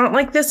a restaurant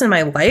like this in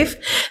my life.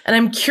 And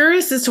I'm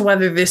curious as to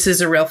whether this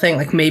is a real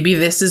thing. Maybe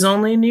this is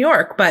only in New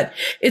York, but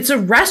it's a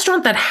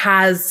restaurant that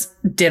has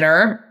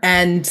dinner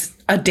and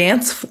a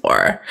dance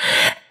floor.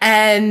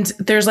 And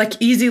there's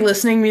easy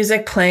listening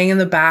music playing in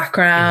the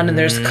background. And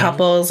there's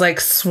couples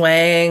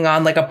swaying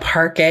on a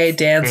parquet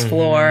dance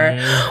floor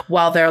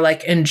while they're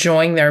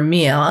enjoying their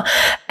meal.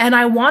 And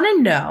I want to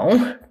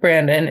know,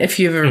 Brandon, if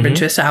you've ever been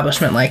to an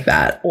establishment like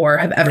that or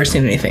have ever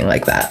seen anything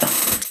like that.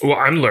 Well,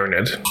 I'm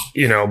learned,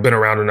 been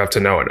around enough to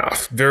know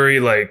enough.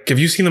 Very have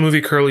you seen the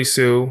movie Curly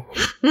Sue?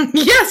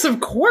 Yes,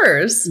 of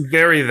course.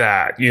 Very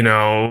that,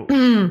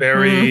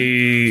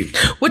 very.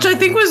 Which I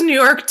think was New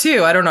York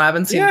too. I don't know. I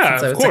haven't seen it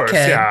since I was a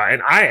kid. Yeah,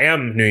 and I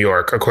am New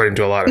York, according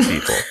to a lot of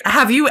people.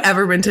 Have you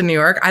ever been to New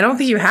York? I don't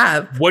think you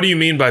have. What do you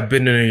mean by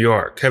been to New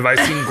York? Have I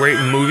seen great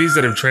movies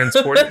that have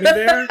transported me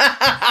there?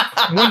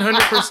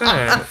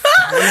 100%.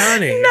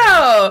 Honey.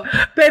 No,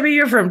 baby,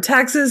 you're from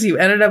Texas. You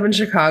ended up in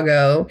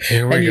Chicago.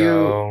 Here we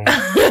go.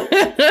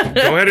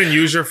 Go ahead and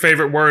use your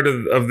favorite word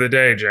of the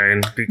day,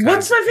 Jane. Because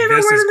what's my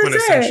favorite word of the day?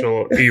 This is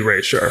quintessential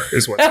erasure,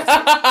 is what it is.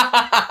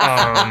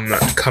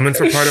 Coming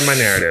for part of my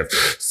narrative.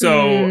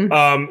 So,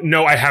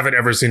 no, I haven't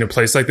ever seen a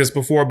place like this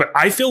before, but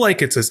I feel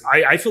like it's a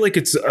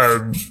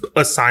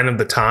sign of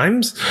the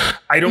times.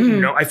 I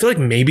don't know. I feel like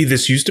maybe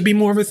this used to be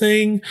more of a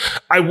thing.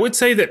 I would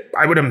say that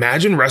I would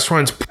imagine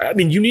restaurants. I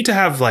mean, you need to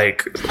have a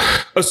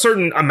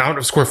certain amount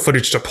of square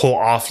footage to pull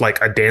off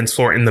a dance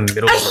floor in the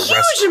middle of a restaurant.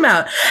 A huge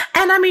amount.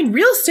 And I mean,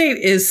 real estate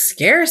is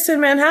scarce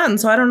in Manhattan,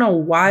 so I don't know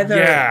why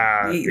they're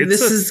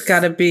this has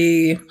got to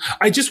be.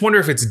 I just wonder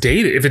if it's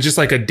dated, if it's just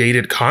like a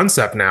dated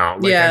concept now.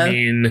 Like, Yeah. I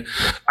mean,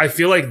 I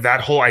feel like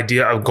that whole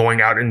idea of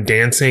going out and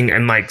dancing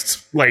and like,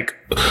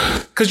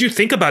 because you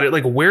think about it,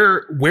 like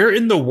where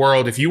in the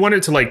world, if you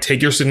wanted to like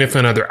take your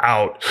significant other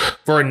out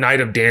for a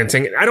night of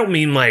dancing, I don't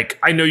mean like,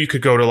 I know you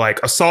could go to like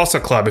a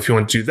salsa club if you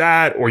want to do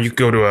that, or you could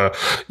go to a,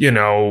 you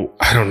know,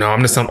 I don't know, I'm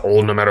going to sound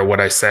old no matter what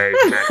I say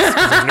next, 'cause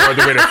there's no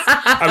other way to,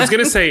 I was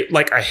going to say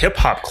like a hip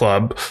hop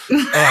club. Oh,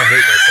 I hate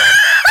myself.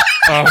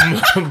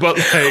 But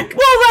like,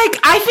 Well, like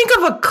I think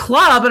of a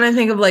club and I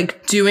think of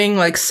like doing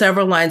like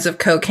several lines of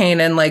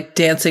cocaine and like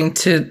dancing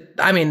to,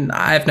 I mean,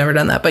 I've never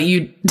done that, but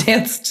you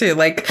dance to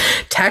like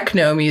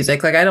techno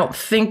music. Like I don't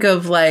think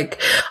of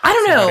like, I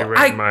don't know.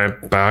 read my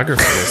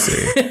biography to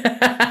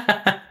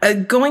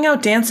see. Going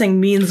out dancing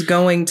means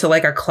going to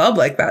like a club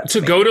like that.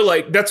 To go to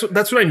like, that's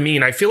what I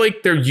mean. I feel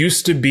like there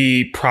used to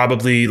be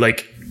probably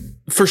like,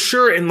 for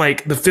sure in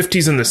like the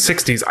 50s and the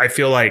 60s, I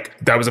feel like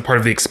that was a part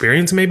of the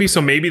experience maybe.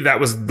 So maybe that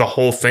was the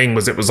whole thing,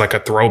 was it was like a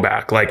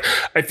throwback. Like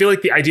I feel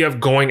like the idea of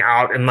going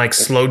out and like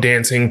slow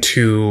dancing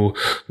to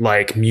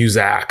like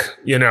Muzak,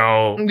 you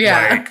know,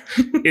 Yeah. like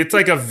it's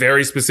like a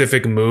very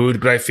specific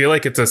mood, but I feel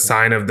like it's a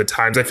sign of the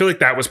times. I feel like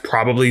that was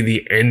probably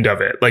the end of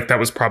it. Like that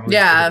was probably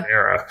Yeah. an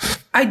era.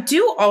 I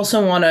do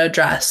also want to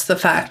address the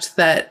fact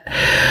that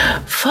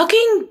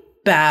fucking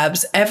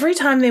Babs, every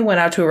time they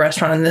went out to a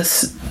restaurant in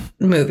this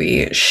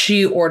movie,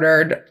 she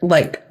ordered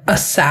like a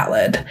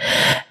salad.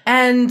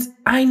 And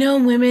I know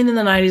women in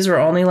the 90s were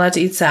only allowed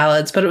to eat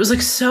salads, but it was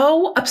like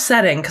so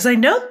upsetting because I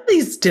know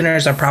these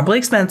dinners are probably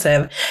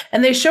expensive,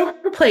 and they show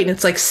her plate and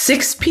it's like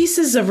 6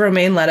 pieces of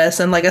romaine lettuce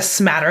and like a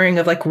smattering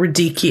of like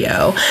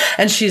radicchio.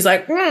 And she's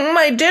like,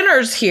 my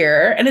dinner's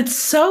here. And it's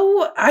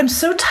so, I'm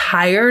so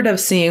tired of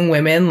seeing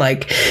women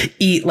like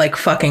eat like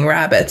fucking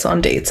rabbits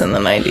on dates in the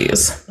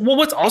 90s. Well,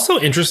 what's also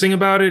interesting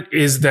about it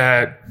is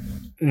that,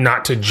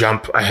 not to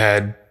jump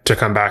ahead to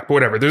come back, but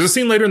whatever. There's a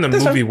scene later in the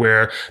movie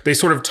where they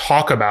sort of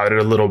talk about it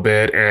a little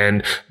bit,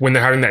 and when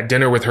they're having that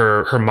dinner with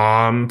her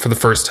mom for the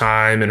first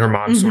time, and her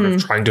mom's sort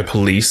of trying to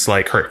police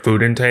like her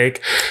food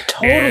intake.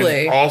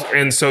 Totally.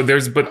 And so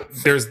there's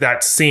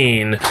that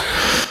scene,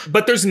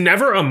 but there's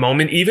never a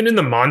moment, even in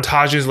the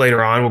montages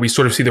later on, where we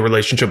sort of see the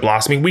relationship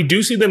blossoming. We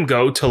do see them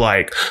go to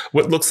like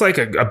what looks like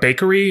a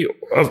bakery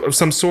of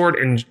some sort,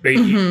 and they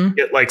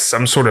get like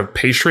some sort of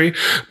pastry,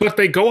 but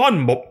they go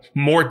on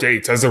more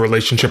dates as the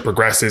relationship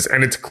progresses.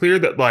 And it's clear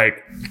that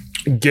like,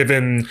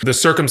 given the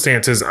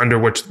circumstances under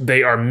which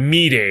they are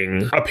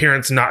meeting,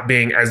 appearance not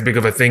being as big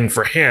of a thing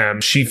for him,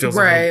 she feels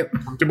Right.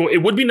 comfortable. It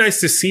would be nice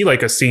to see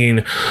like a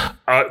scene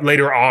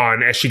later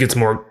on as she gets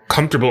more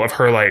comfortable of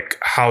her like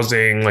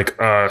housing like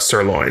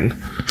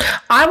sirloin.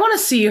 I want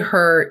to see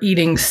her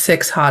eating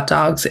 6 hot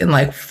dogs in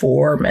like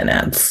 4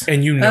 minutes.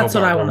 And you know, that's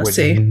what I Barbara want to would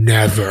see.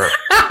 Never.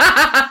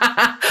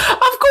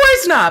 Of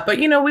course not, but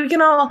you know, we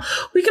can all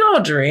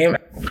dream.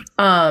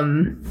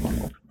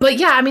 But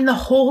yeah, I mean, the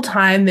whole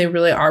time they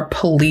really are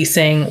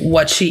policing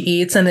what she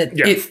eats, and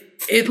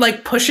it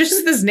like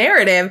pushes this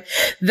narrative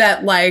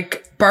that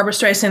like Barbara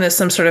Streisand is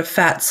some sort of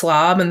fat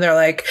slob, and they're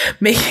like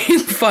making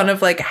fun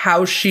of like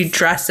how she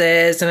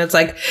dresses, and it's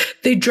like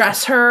they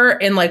dress her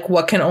in like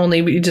what can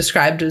only be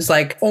described as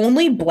like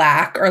only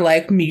black or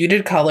like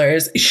muted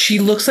colors. She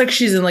looks like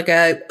she's in like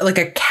a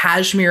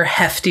cashmere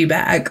hefty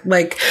bag.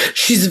 Like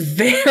she's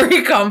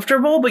very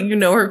comfortable, but you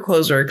know her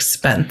clothes are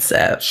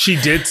expensive. She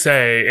did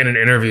say in an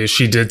interview,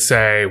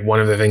 one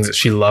of the things that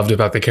she loved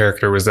about the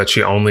character was that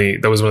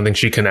that was one of the things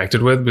she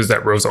connected with, was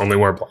that Rose only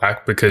wore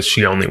black because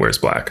she only wears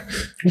black.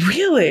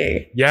 Really?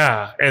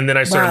 Yeah. And then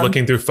I started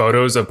looking through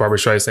photos of Barbara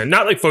Streisand,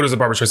 not like photos of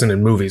Barbara Streisand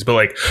in movies, but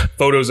like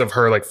photos of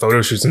her like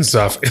photo shoots and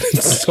stuff. And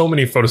it's so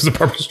many photos of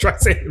Barbara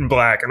Streisand in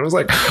black. And I was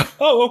like,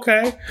 oh,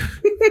 okay.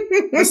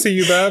 I see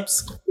you,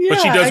 Babs. Yeah,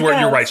 but she does wear,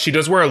 guess. you're right. She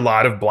does wear a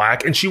lot of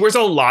black, and she wears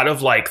a lot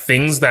of like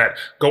things that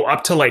go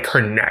up to like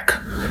her neck.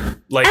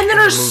 Like, And then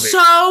in are the movie.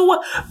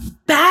 so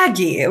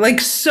baggy, like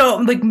so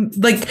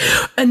like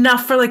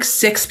enough for like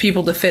 6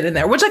 people to fit in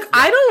there, which like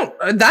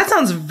that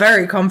sounds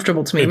very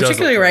comfortable to me, It does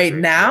particularly look right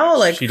crazy. now.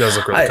 Like She does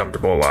look really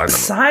comfortable a lot.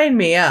 sign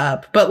me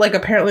up. But like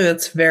apparently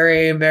that's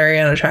very, very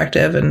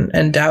unattractive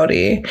and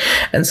dowdy,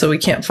 and so we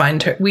can't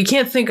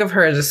think of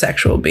her as a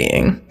sexual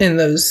being in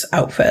those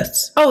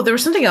outfits. Oh, there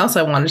was something else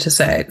I wanted to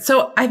say.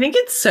 So I think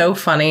it's so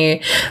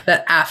funny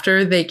that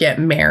after they get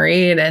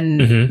married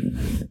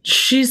and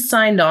she's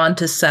signed on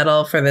to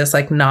settle for this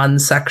like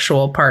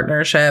non-sexual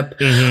partnership,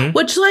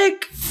 which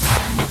like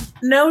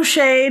no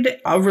shade,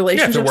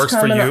 relationships works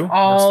come for in you,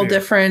 all works for you.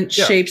 different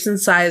shapes and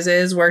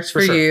sizes, works for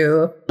sure.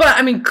 you. But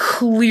I mean,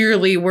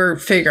 clearly we're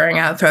figuring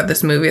out throughout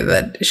this movie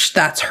that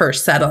that's her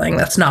settling.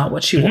 That's not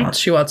what she wants.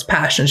 She wants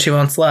passion. She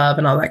wants love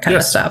and all that kind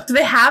of stuff. So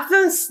they have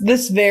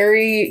this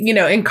very, you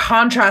know, in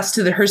contrast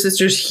to her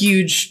sister's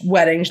huge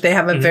wedding, they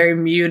have a very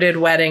muted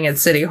wedding at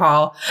City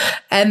Hall.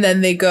 And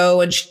then they go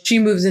and she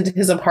moves into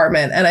his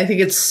apartment. And I think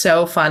it's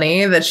so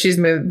funny that she's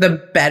moved the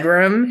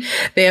bedroom.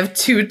 They have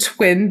 2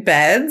 twin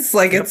beds.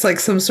 Like it's like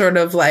some sort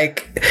of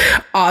like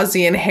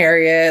Ozzie and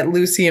Harriet,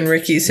 Lucy and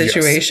Ricky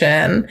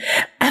situation.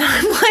 And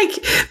I'm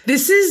like,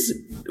 this is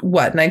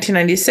what,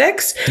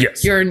 1996?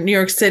 Yes. You're in New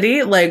York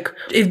City. Like,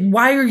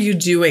 why are you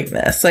doing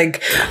this?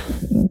 Like,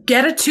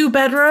 get a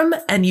 2-bedroom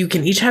and you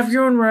can each have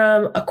your own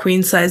room, a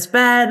queen size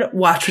bed,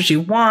 watch what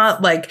you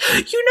want. Like,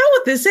 you know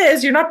what this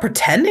is. You're not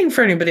pretending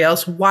for anybody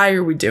else. Why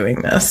are we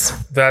doing this?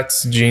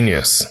 That's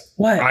genius.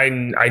 What? I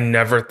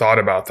never thought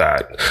about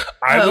that.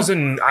 I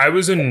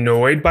was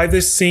annoyed by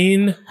this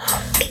scene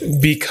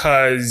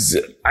because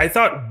I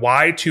thought,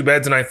 why 2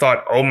 beds? And I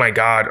thought, oh my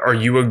God, are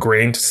you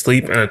agreeing to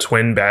sleep in a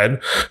twin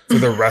bed for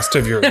the rest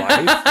of your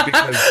life?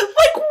 Because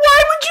like,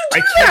 why would you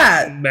do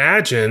that?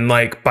 Imagine,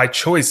 like, by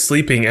choice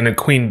sleeping in a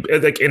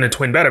in a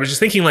twin bed. I was just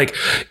thinking, like,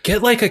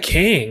 get like a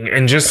king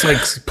and just like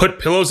put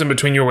pillows in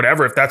between you or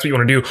whatever, if that's what you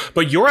want to do.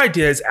 But your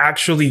idea is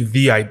actually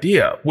the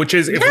idea, which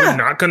is, if we're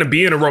not going to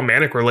be in a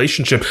romantic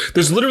relationship,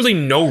 there's literally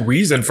no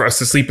reason for us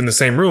to sleep in the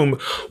same room.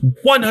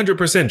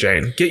 100%,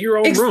 Jane. Get your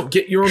own room.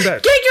 Get your own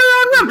bed. Get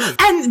your own room.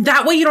 And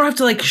that way you don't have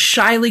to like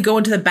shyly go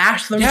into the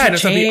bathroom to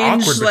change. Be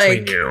awkward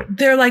like, between you.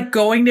 They're like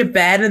going to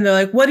bed and they're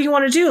like, what do you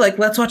want to do? Like,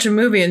 let's watch a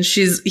movie. And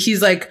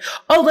he's like,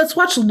 oh, let's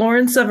watch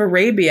Lawrence of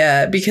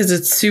Arabia because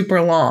it's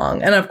super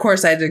long. And of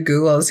course I had to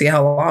Google to see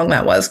how long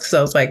that was, because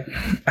I was like,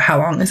 how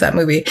long is that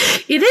movie?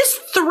 It is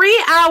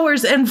 3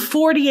 hours and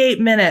 48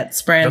 minutes,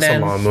 Brandon.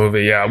 That's a long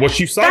movie, yeah. Well,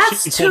 she saw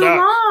That's she too pulled out.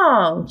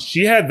 long.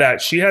 She had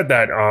that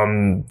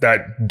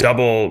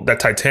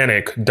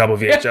Titanic double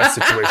VHS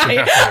situation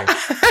happening.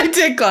 I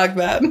did clock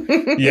that.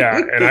 Yeah,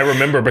 and I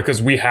remember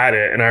because we had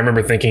it, and I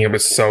remember thinking it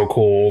was so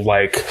cool.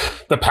 Like,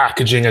 the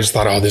packaging, I just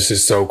thought, oh, this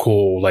is so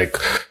cool. Like,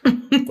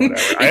 whatever.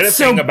 I had a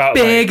so thing about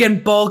big like,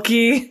 and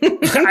bulky.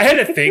 I had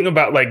a thing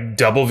about like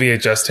double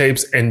VHS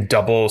tapes and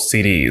double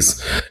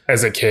CDs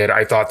as a kid.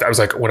 I thought that was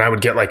like when I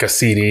would get like a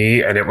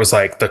CD and it was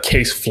like the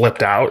case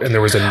flipped out and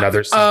there was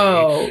another CD.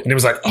 And it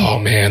was like, oh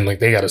man, like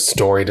they got a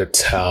story to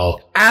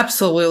tell.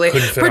 Absolutely.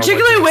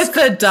 Particularly with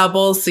the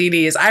double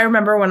CDs. I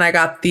remember when I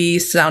got the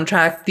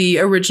soundtrack, the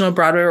original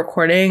Broadway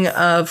recording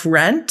of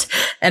Rent,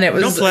 and it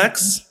was... No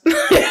flex.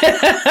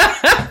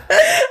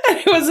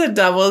 It was a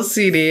double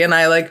CD, and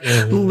I like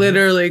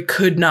literally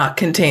could not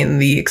contain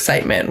the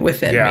excitement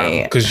within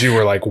me. Because you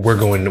were like, we're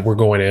going in. We're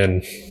going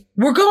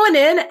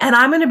in, and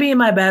I'm going to be in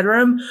my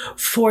bedroom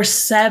for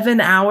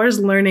 7 hours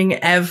learning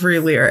every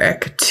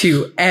lyric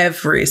to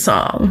every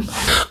song.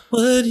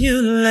 Would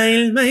you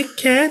light my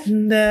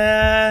candle?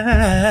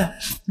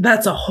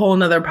 That's a whole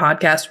nother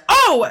podcast.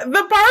 Oh, the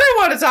part I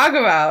want to talk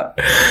about.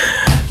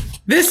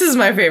 This is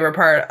my favorite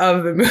part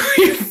of the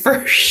movie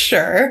for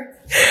sure.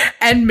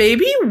 And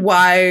maybe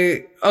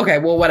why... Okay,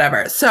 well,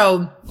 whatever.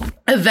 So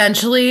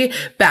eventually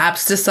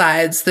Babs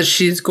decides that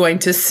she's going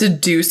to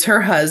seduce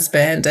her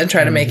husband and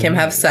try to make him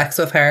have sex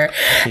with her.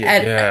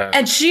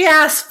 And she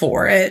asks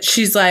for it.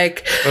 She's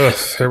like... Ugh,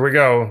 here we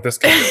go. This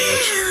kind of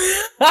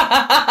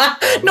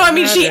No, I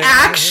mean, she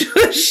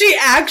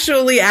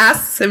actually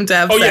asks him to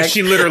have sex. Oh, yeah,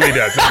 she literally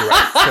does. No, you're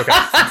right. Okay.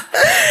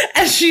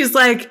 And she's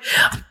like,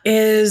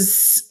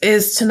 is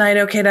tonight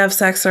okay to have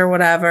sex or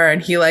whatever?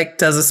 And he like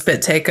does a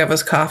spit take of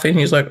his coffee and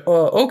he's like,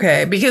 oh,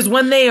 okay. Because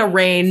when they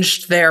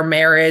arranged their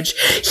marriage,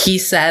 he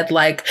said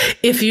like,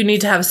 if you need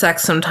to have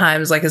sex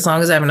sometimes, like as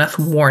long as I have enough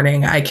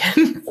warning, I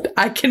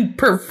can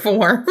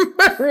perform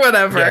or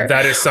whatever. Yeah,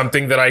 that is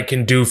something that I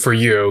can do for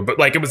you. But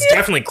like, it was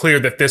definitely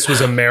clear that this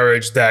was a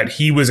marriage that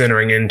he was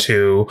entering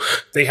into.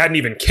 They hadn't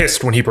even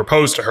kissed when he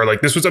proposed to her.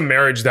 Like, this was a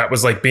marriage that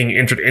was like being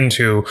entered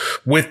into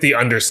with the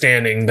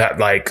understanding that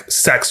like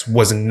sex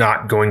was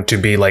not going to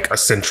be like a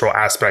central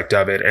aspect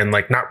of it and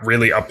like not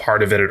really a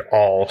part of it at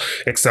all,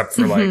 except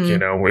for like, you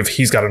know, if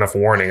he's got enough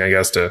warning, I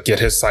guess, to get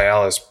his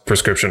Cialis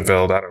prescription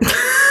filled. I don't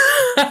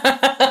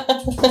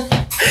know.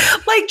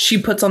 Like,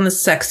 she puts on the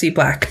sexy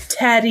black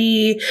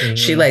teddy.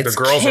 She lights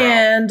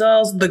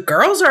candles. The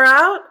girls are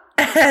out.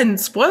 And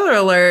spoiler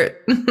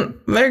alert,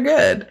 they're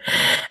good.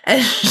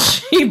 And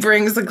she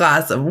brings a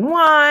glass of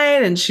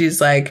wine and she's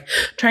like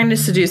trying to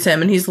seduce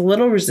him. And he's a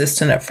little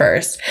resistant at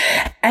first.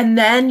 And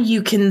then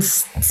you can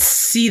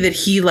see that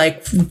he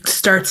like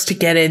starts to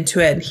get into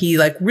it. And he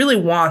like really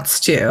wants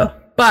to.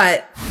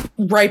 But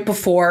right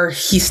before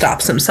he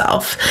stops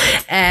himself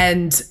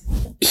and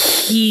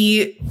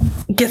he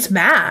gets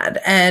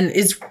mad and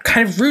is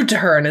kind of rude to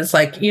her and is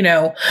like, you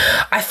know,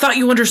 I thought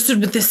you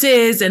understood what this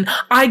is. And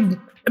I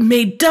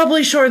made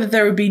doubly sure that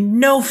there would be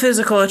no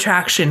physical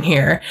attraction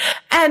here.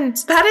 And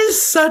that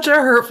is such a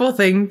hurtful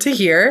thing to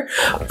hear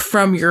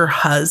from your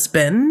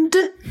husband.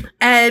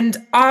 And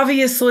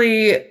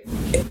obviously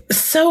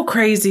so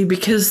crazy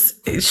because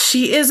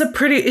she is a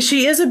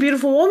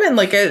beautiful woman.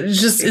 Like,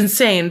 it's just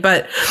insane.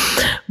 But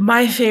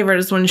my favorite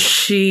is when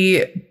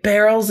she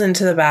barrels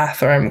into the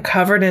bathroom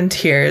covered in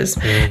tears.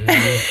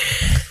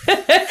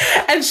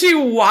 And she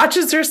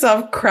watches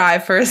herself cry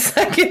for a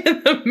second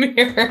in the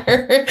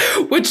mirror,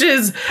 which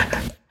is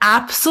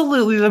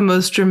absolutely the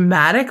most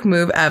dramatic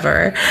move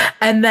ever.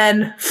 And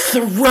then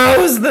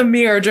throws the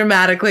mirror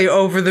dramatically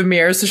over the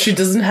mirror so she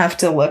doesn't have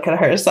to look at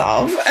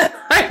herself.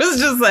 I was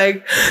just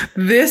like,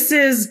 this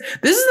is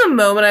the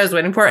moment I was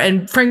waiting for,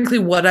 and frankly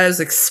what I was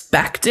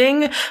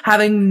expecting,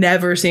 having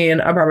never seen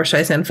a Barbra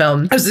Streisand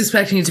film. I was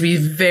expecting it to be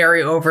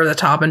very over the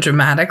top and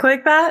dramatic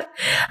like that,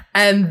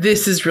 and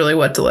this is really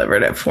what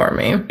delivered it for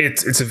me.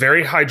 It's a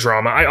very high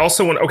drama. I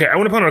want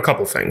to point out a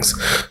couple things.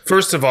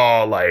 First of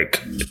all,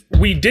 like,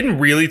 we didn't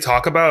really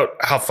talk about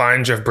how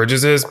fine Jeff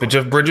Bridges is, but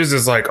Jeff Bridges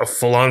is like a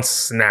full-on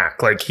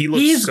snack. Like,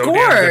 he's so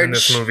damn good in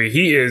this movie.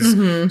 He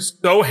is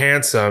so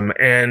handsome,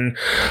 and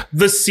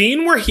the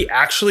scene where he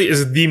actually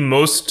is the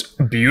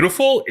most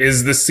beautiful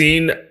is the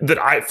scene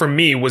that for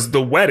me was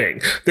the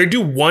wedding. They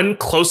do one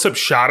close-up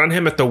shot on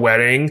him at the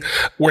wedding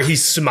where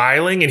he's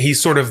smiling and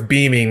he's sort of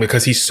beaming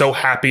because he's so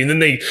happy, and then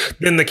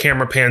the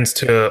camera pans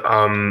to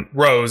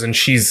Rose, and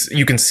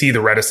you can see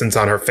the reticence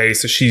on her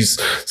face as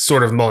she's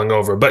sort of mulling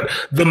over. But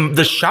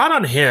the shot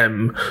on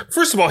him,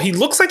 first of all, he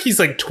looks like he's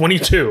like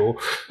 22.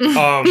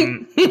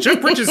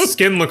 Jeff Bridges'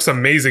 skin looks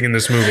amazing in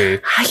this movie.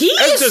 He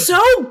is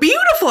so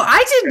beautiful.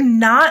 I did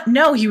not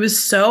know he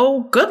was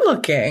so good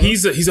looking.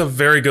 He's a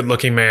very good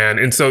looking man.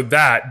 And so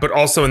but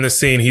also in this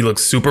scene, he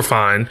looks super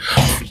fine.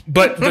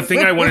 But the thing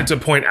I wanted to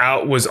point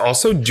out was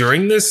also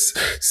during this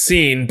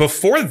scene,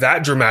 before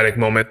that dramatic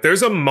moment,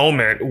 there's a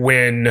moment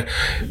when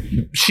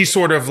she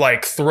sort of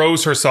like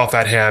throws herself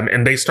at him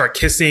and they start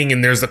kissing,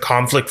 and there's the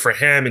conflict for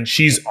him and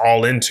she's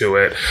all into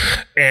it.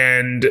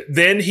 And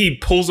then he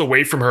pulls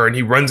away from her and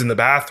he runs in the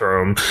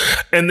bathroom.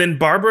 And then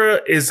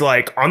Barbara is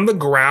like on the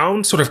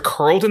ground, sort of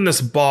curled in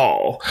this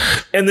ball.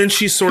 And then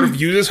she sort of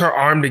uses her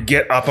arm to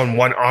get up on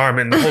one arm.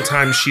 And the whole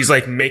time she's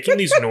like making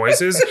these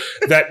noises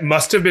that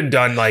must have been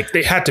done, like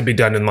they had to be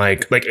done in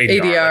like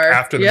ADR. Like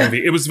after the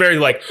movie. It was very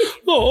like,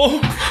 oh.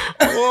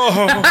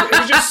 It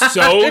was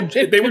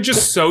just they were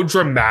just so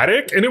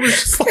dramatic. And it was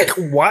just like,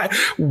 why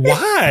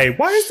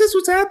is this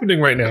what's happening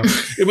right now?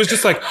 It was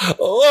just like,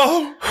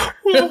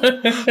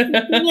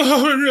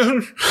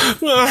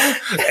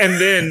 and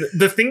then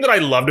the thing that I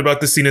loved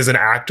about the scene as an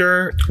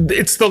actor,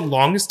 it's the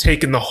longest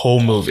take in the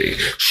whole movie.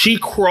 She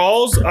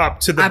crawls up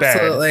to the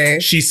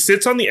bed. She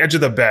sits on the edge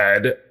of the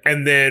bed,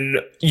 and then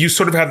you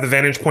sort of have the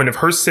vantage point of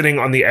her sitting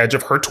on the edge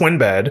of her twin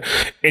bed,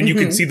 and you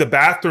can see the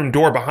bathroom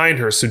door behind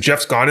her. So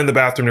Jeff's gone in the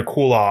bathroom to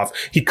cool off.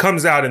 He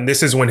comes out, and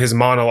this is when his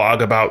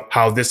monologue about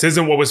how this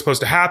isn't what was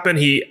supposed to happen.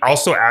 He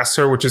also asks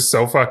her, which is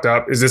so fucked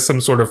up, is this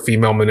some sort of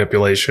female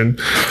manipulation?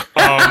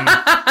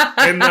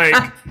 And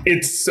like,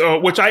 it's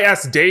which I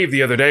asked Dave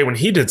the other day when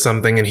he did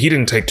something and he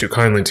didn't take too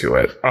kindly to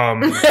it.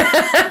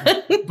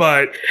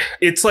 But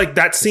it's like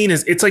that scene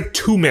it's like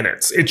 2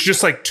 minutes. It's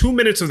just like 2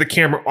 minutes of the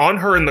camera on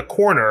her in the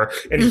corner,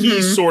 and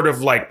he's sort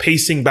of like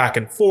pacing back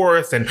and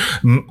forth and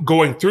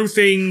going through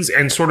things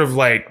and sort of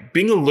like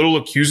being a little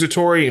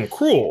accusatory and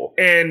cruel.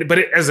 But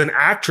as an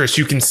actress,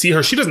 you can see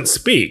her. She doesn't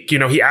speak. You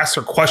know, he asks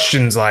her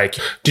questions like,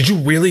 "Did you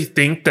really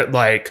think that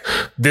like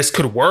this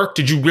could work?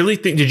 Did you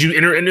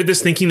enter into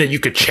this thinking that you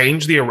could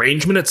change the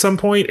arrangement at some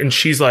point?" And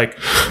she's like,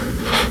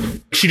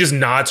 she just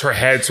nods her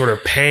head, sort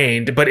of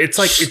pained. But it's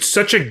like, it's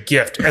such a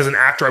gift. As an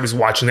actor, I was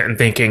watching that and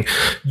thinking,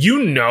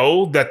 you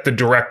know, that the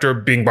director,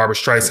 being Barbra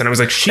Streisand, I was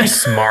like, she's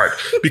smart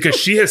because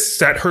she has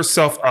set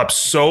herself up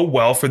so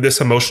well for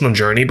this emotional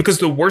journey. Because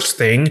the worst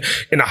thing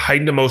in a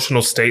heightened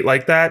emotional state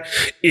like that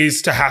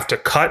is to have to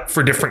cut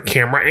for different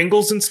camera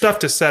angles and stuff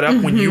to set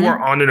up when you are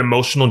on an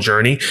emotional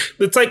journey.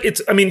 It's like,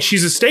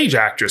 she's a stage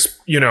actress.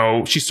 You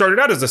know, she started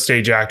out as a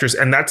stage actress,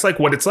 and that's like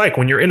what it's like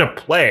when you're in a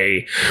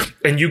play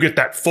and you get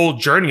that full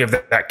journey of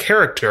that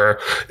character.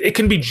 It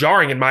can be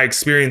jarring in my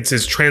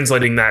experiences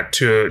translating that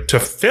to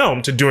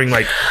film, to doing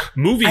like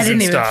movies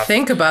and stuff. I didn't even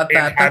think about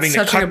that. Having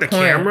to cut the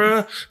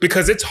camera,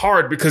 because it's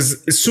hard,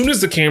 because as soon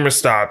as the camera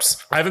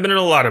stops, I haven't been in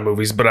a lot of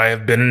movies, but I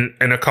have been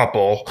in a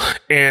couple,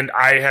 and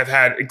I have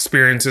had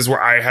experiences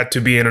where I had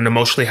to be in an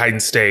emotionally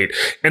heightened state.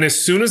 And as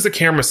soon as the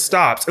camera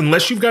stops,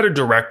 unless you've got a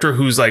director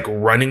who's like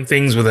running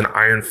things with an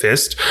iron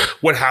fist,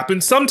 what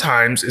happens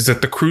sometimes is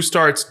that the crew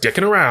starts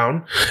dicking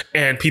around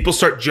and people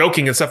start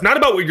joking and stuff, not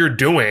about what you're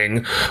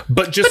doing,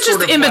 but just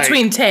sort of in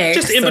between takes.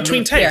 Just in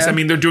between takes. Yeah. I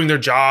mean, they're doing their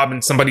job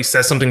and somebody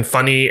says something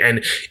funny,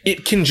 and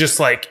it can just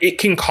like, it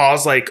can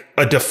cause like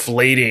a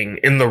deflating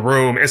in the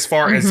room as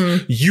far as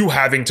you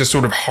having to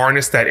sort of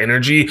harness that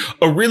energy.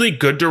 A really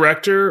good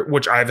director,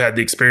 which I've had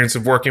the experience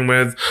of working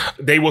with,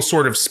 they will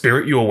sort of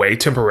spirit you away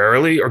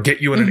temporarily or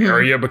get you in an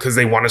area because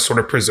they want to sort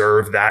of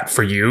preserve that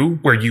for you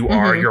where you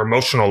are, your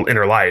emotional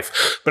inner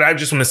life. But I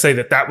just want to say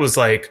that was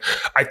like,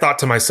 I thought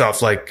to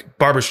myself, like,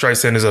 Barbra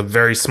Streisand is a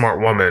very smart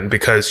woman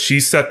because she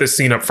set this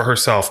scene up for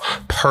herself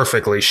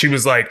perfectly. She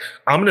was like,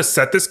 I'm going to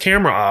set this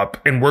camera up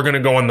and we're going to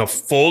go on the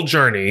full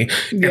journey,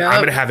 and I'm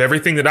going to have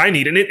everything that I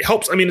need. And it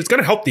helps. I mean, it's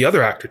going to help the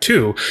other actor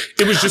too.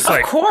 It was just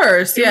like, of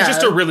course, it was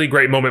just a really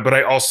great moment. But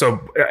I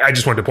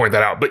just wanted to point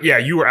that out. But yeah,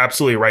 you were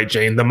absolutely right,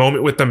 Jane. The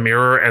moment with the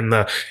mirror and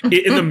the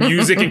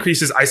music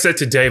increases. I said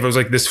to Dave, I was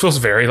like, this feels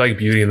very like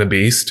Beauty and the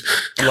Beast.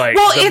 Like,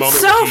 well, it's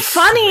so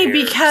funny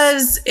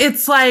because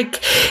it's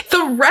like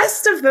the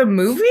rest of the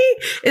movie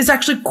is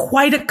actually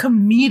quite a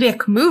comedic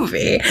comedic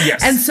movie.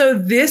 Yes. And so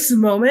this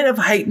moment of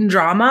heightened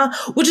drama,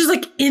 which is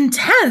like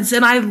intense,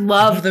 and I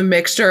love the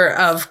mixture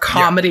of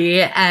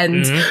comedy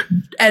and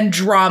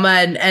drama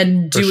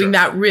and doing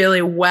that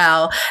really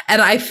well.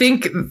 And I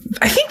think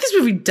this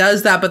movie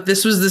does that, but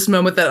this was this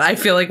moment that I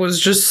feel like was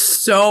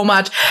just so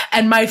much.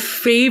 And my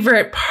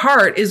favorite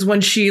part is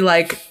when she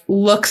like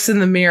looks in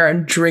the mirror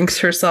and drinks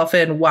herself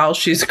in while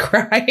she's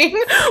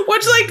crying,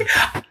 which like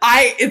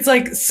it's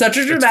like such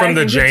a dramatic thing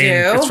to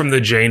do. It's from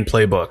the Jane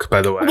playbook,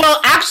 by the way.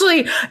 Well,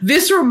 actually,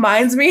 this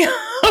reminds me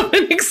of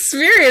an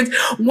experience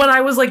when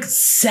I was like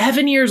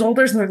 7 years old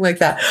or something like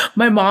that.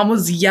 My mom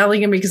was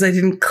yelling at me because I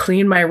didn't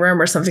clean my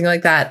room or something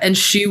like that. And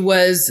she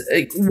was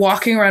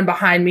walking around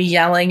behind me,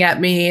 yelling at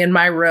me in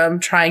my room,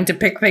 trying to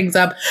pick things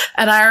up.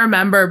 And I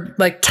remember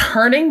like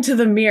turning to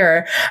the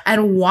mirror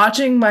and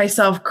watching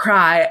myself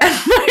cry. And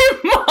my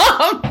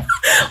mom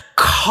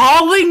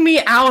calling me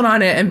out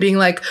on it and being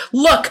like,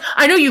 look,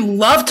 I know you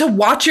love to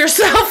watch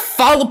yourself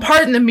fall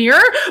apart in the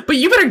mirror, but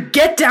you better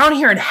get down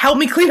here and help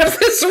me clean up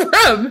this room.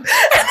 And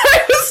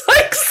I was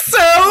like so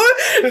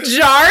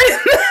jarred in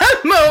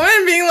that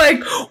moment, being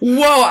like,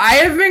 whoa, I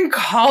have been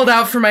called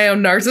out for my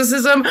own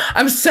narcissism.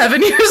 I'm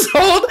 7 years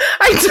old.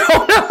 I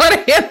don't know how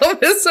to handle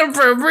this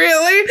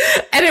appropriately.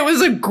 And it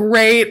was a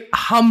great,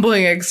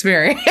 humbling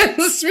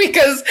experience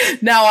because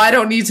now I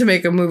don't need to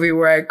make a movie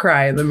where I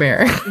cry in the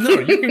mirror. No,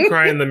 you can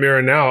cry in the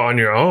mirror now on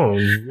your own.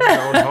 Your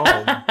own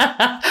home.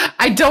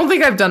 I don't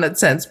think I've done it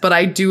since, but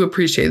I do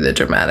appreciate the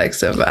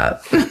dramatics of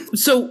that.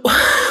 So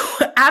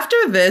after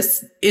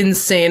this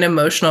insane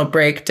emotional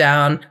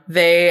breakdown,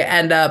 they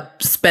end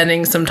up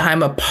spending some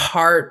time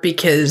apart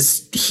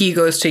because he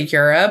goes to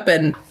Europe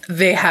and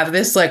they have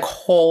this like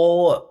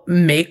whole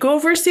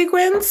makeover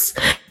sequence.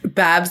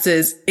 Babs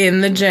is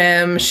in the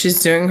gym. She's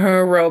doing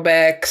her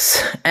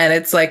aerobics. And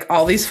it's like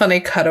all these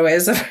funny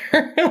cutaways of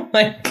her.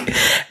 Like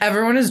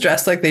everyone is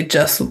dressed like they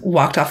just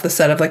walked off the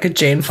set of like a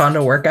Jane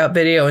Fonda workout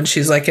video. And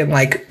she's like in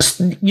like,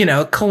 you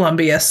know,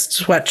 Columbia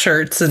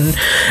sweatshirts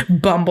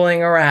and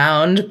bumbling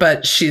around.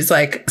 But she's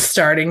like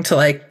starting to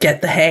like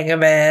get the hang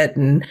of it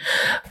and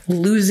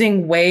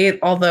losing weight.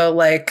 Although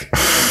like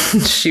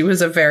she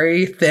was a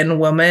very thin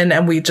woman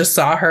and we just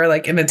saw her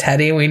like in a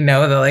teddy. We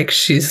know that like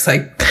she's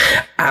like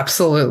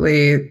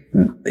absolutely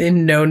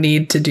in no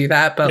need to do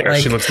that. But yeah,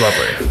 like she looks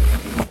lovely.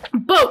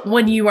 But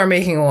when you are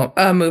making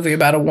a movie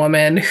about a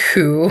woman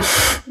who...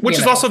 Which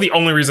is also the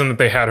only reason that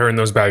they had her in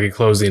those baggy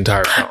clothes the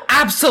entire film.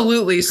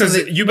 Absolutely. Because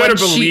you better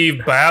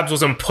believe Babs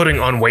wasn't putting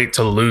on weight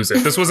to lose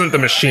it. This wasn't The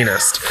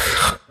Machinist.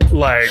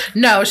 Like...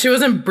 No, she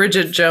wasn't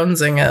Bridget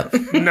Jonesing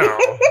it. No.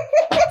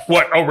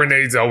 What? Oh,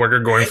 Renee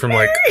Zellweger going from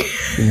like...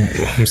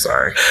 I'm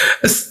sorry.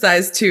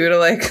 Size 2 to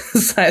like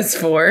size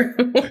 4.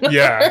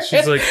 Yeah.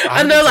 She's like...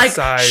 And they're like...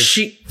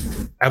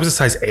 I was a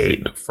size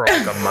 8 for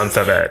like a month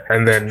of it.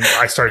 And then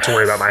I started to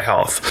worry about my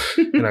health.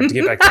 And I have to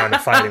get back down to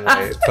fighting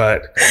weight.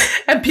 But...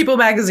 And People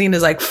magazine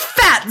is like,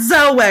 fat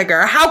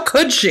Zellweger. How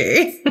could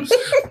she?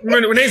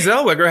 Renee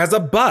Zellweger has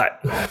a butt.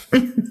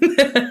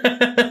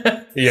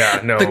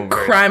 Yeah, no. The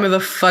crime of the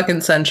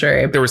fucking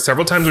century. There were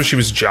several times when she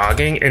was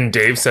jogging and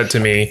Dave said to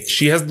me,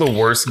 she has the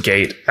worst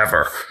gait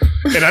ever.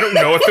 And I don't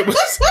know if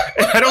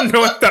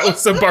that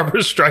was a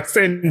Barbra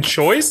Streisand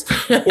choice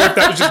or if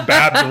that was just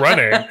Babs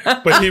running.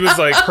 But he was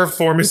like, her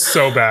form is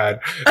so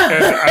bad.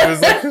 And I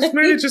was like,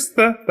 maybe just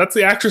that's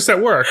the actress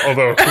at work.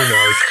 Although, who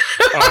knows?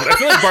 I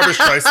feel like Barbra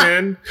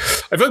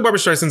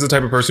Streisand's the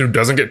type of person who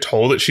doesn't get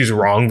told that she's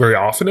wrong very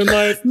often in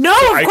life. No,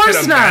 so of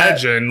course not. I could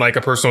imagine like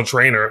a personal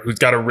trainer who's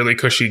got a really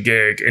cushy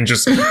gig and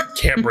just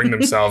can't bring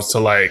themselves to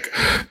like,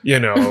 you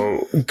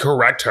know,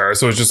 correct her.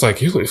 So it's just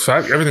like,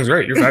 everything's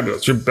great. You're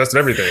fabulous. You're best at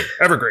everything.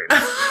 Ever great.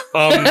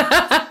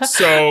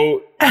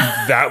 So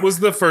that was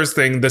the first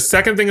thing. The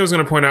second thing I was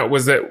going to point out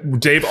was that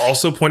Dave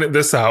also pointed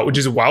this out, which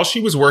is while she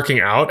was working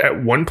out,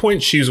 at one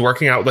point she was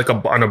working out like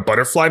on a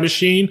butterfly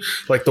machine,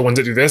 like the ones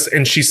that do this,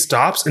 and she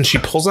stops and she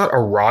pulls out a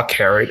raw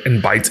carrot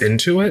and bites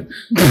into it.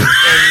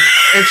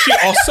 And she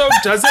also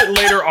does it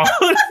later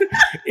on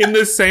in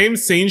the same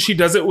scene. She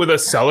does it with a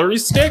celery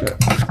stick,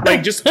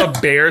 like just a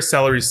bare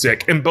celery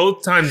stick. And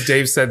both times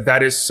Dave said,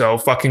 that is so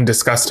fucking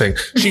disgusting.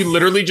 She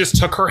literally just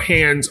took her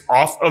hands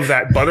off of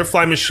that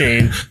butterfly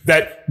machine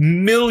that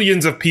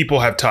millions of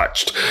people have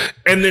touched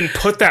and then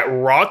put that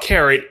raw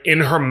carrot in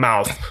her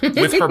mouth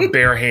with her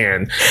bare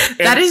hand. And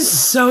that is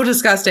so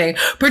disgusting.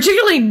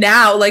 Particularly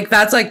now, like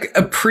that's like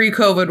a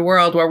pre-COVID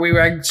world where we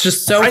were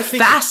just so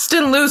fast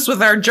and loose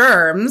with our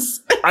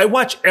germs. I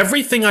watch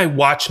everything I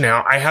watch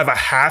now. I have a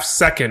half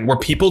second where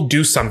people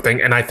do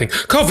something and I think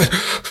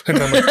COVID.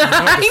 And I'm like,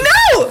 I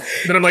know.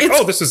 Then I'm like,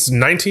 this is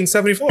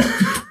 1974.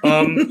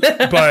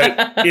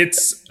 But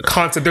it's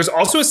constant. There's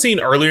also a scene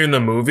earlier in the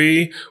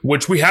movie,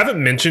 which we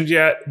haven't mentioned yet.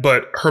 yet,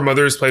 but her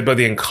mother is played by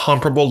the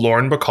incomparable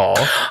Lauren Bacall.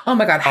 Oh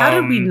my God. How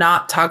did we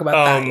not talk about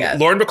that yet?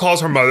 Lauren Bacall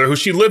is her mother, who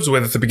she lives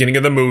with at the beginning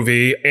of the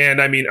movie.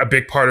 And I mean, a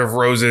big part of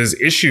Rose's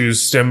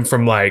issues stem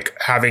from like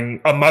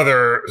having a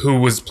mother who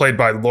was played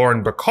by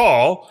Lauren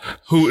Bacall,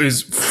 who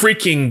is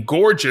freaking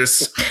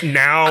gorgeous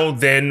now,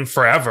 then,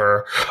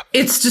 forever.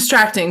 It's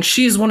distracting.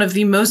 She's one of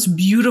the most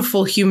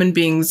beautiful human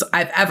beings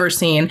I've ever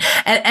seen.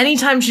 And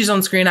anytime she's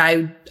on screen,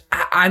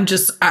 I'm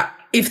just...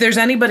 if there's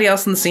anybody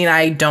else in the scene,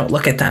 I don't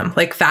look at them.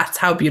 Like, that's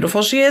how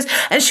beautiful she is.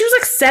 And she was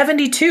like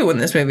 72 when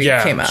this movie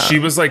came out. She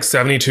was like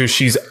 72.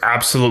 She's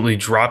absolutely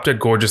drop dead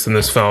gorgeous in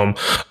this film.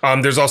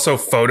 There's also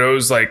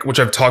photos, like, which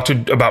I've talked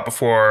about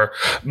before.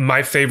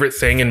 My favorite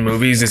thing in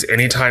movies is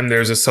anytime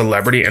there's a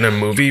celebrity in a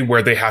movie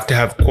where they have to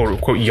have quote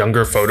unquote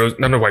younger photos.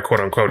 I don't know why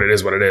quote unquote, it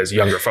is what it is.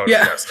 Younger photos.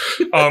 Yeah. Yes.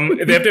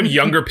 They have to have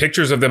younger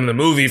pictures of them in the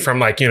movie from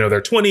like, you know, their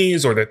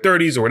 20s or their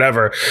 30s or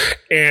whatever.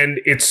 And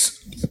it's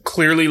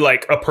clearly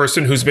like a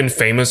person who's been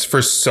famous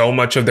for so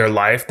much of their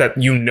life that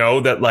you know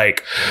that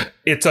like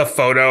it's a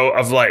photo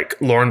of like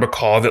Lauren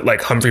Bacall that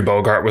like Humphrey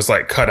Bogart was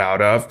like cut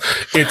out of.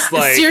 It's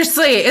like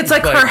seriously, it's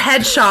like her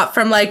headshot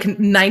from like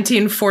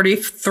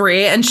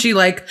 1943, and she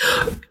like,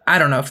 I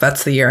don't know if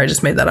that's the year, I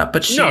just made that up,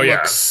 but she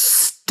looks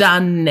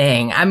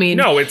stunning. I mean,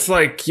 no, it's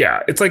like,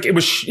 it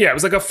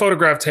was like a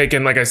photograph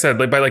taken, like I said,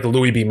 like by like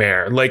Louis B.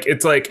 Mayer. Like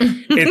it's like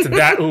it's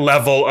that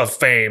level of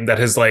fame that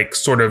has like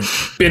sort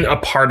of been a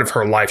part of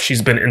her life.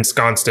 She's been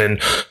ensconced in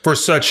for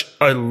such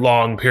a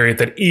long period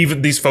that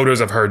even these photos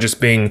of her just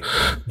being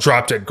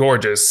drop dead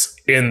gorgeous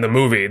in the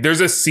movie. There's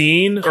a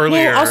scene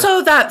earlier. Well,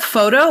 also that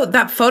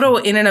photo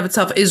in and of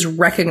itself is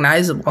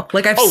recognizable.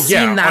 Like I've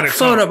seen that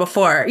photo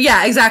before.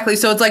 Yeah, exactly.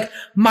 So it's like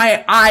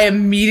my eye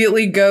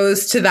immediately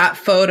goes to that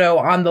photo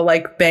on the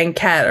like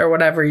banquette or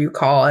whatever you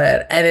call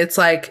it. And it's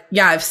like,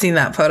 yeah, I've seen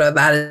that photo.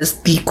 That is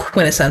the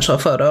quintessential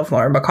photo of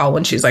Lauren Bacall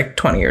when she's like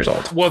 20 years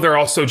old. Well, they're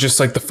also just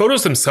like the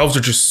photos themselves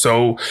are just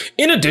so,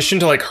 in addition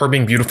to like her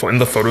being beautiful in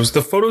the photos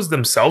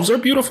themselves are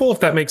beautiful, if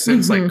that makes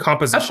sense, like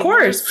composition. Of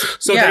course.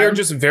 So they are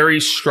just very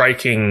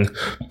striking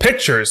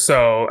pictures.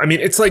 So I mean,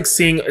 it's like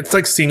seeing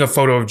a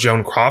photo of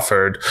Joan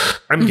Crawford.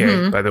 I'm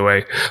gay, by the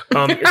way.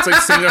 It's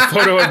like seeing a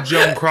photo of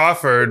Joan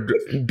Crawford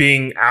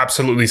being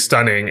absolutely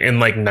stunning in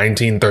like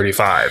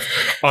 1935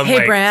 on hey,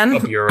 like Bran. a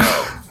bureau.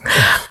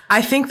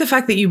 I think the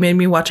fact that you made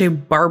me watch a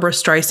Barbra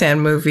Streisand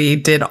movie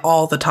did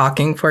all the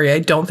talking for you. I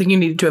don't think you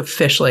needed to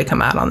officially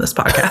come out on this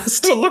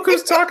podcast. Well, look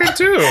who's talking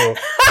too.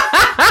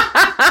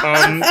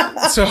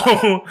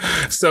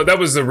 So that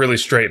was a really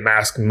straight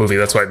mask movie.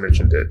 That's why I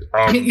mentioned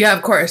it. Yeah,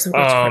 of course.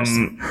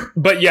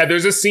 But yeah,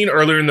 there's a scene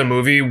earlier in the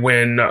movie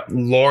when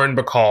Lauren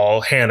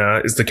Bacall,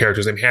 Hannah is the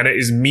character's name. Hannah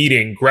is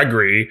meeting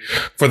Gregory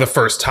for the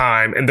first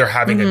time, and they're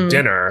having a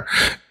dinner.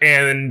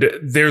 And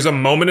there's a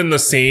moment in the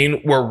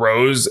scene where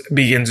Rose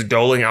begins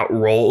doling out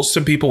rolls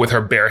to people with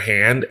her bare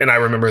hand, and I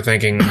remember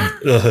thinking,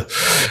 ugh.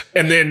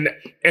 And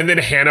then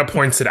Hannah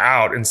points it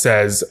out and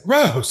says,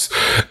 "Rose,"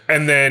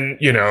 and then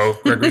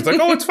Gregory's like,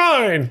 "Oh, it's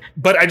fine."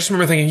 But I just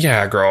remember thinking,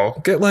 yeah, girl,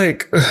 get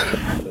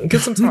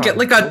some tongs. Get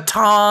like a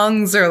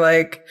tongs or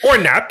a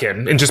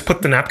napkin and just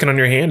put the napkin on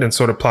your hand and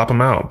sort of plop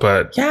them out.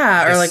 But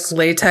yeah, or like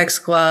latex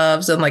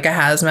gloves and like a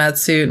hazmat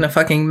suit and a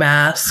fucking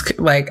mask.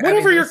 Like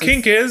whatever your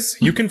kink is,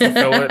 you can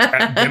fulfill it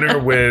at dinner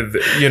with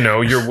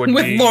your would-be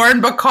with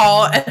Lauren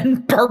Bacall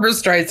and Barbra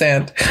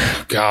Streisand.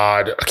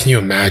 God, can you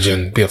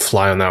imagine? Be a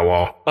fly on that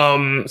wall.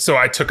 So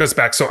I took us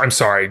back. So I'm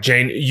sorry,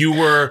 Jane. You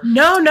were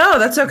no,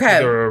 that's okay.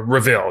 The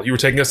reveal. You were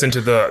taking us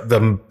into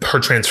her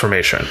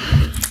transformation.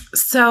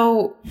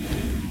 So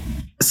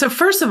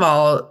first of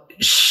all,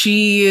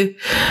 she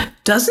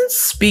doesn't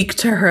speak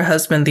to her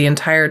husband the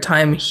entire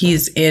time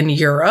he's in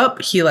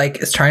Europe. He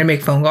is trying to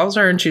make phone calls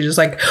to her, and she just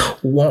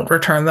won't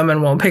return them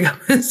and won't pick up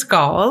his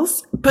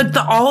calls. But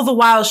all the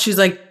while she's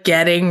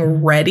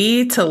getting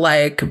ready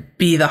to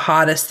be the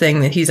hottest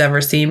thing that he's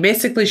ever seen.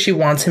 Basically, she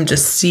wants him to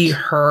see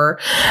her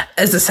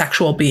as a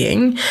sexual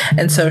being.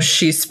 And so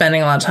she's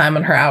spending a lot of time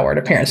on her outward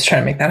appearance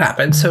trying to make that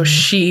happen. So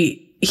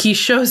he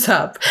shows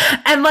up,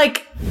 and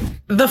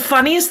the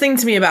funniest thing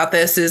to me about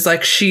this is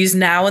she's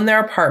now in their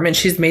apartment.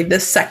 She's made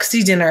this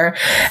sexy dinner,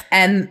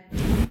 and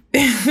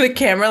the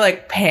camera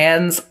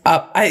pans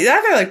up.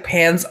 Either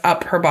pans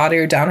up her body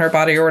or down her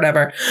body or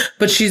whatever.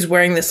 But she's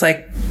wearing this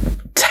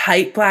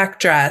tight black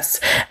dress,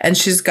 and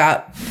she's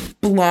got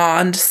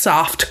blonde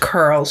soft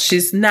curls.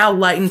 She's now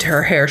lightened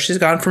her hair. She's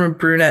gone from a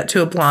brunette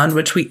to a blonde,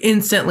 which we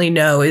instantly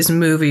know is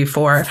movie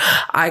for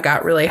I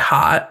Got Really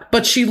Hot.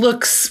 But she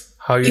looks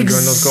how you doing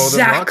those golden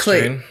locks,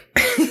 Jane?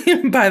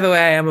 By the way,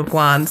 I am a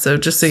blonde, so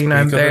just so you know,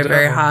 I'm very,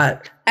 very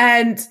hot.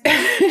 And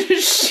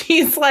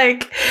she's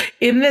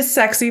in this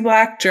sexy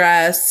black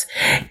dress,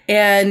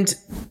 and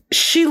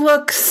she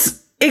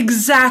looks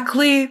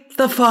exactly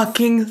the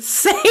fucking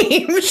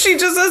same. She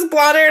just has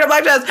blonde hair and a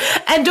black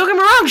dress. And don't get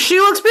me wrong, she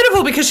looks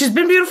beautiful because she's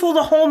been beautiful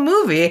the whole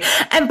movie.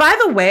 And by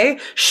the way,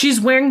 she's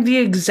wearing the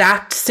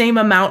exact same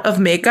amount of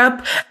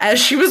makeup as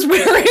she was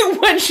wearing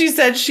when she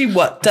said she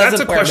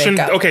doesn't wear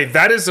makeup. Okay,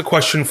 that is a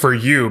question for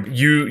you.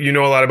 You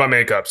know a lot about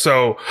makeup.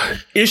 So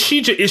is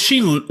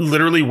she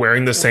literally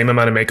wearing the same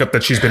amount of makeup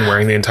that she's been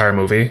wearing the entire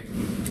movie?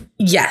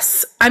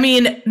 Yes. I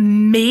mean,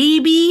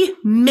 maybe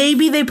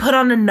they put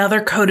on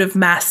another coat of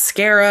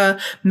mascara,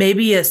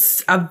 maybe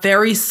a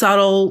very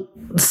subtle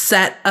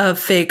set of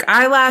fake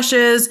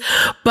eyelashes,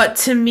 but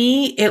to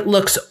me, it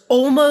looks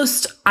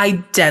almost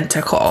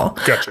identical.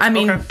 Gotcha. I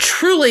mean, okay.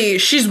 Truly,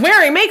 she's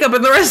wearing makeup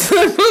in the rest of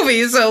the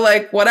movie, so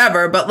like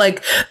whatever, but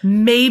like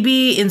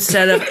maybe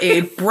instead of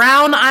a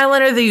brown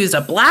eyeliner, they use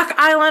a black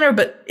eyeliner,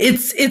 but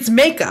it's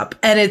makeup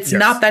and it's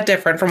not that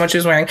different from what she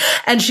was wearing.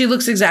 And she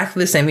looks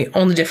exactly the same. The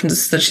only difference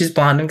is that she's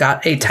blonde and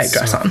got a tight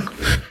dress on.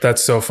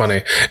 That's so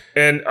funny.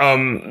 And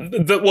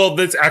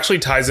this actually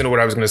ties into what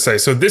I was going to say.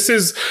 So this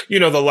is,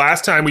 the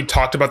last time we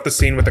talked about the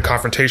scene with the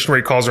confrontation where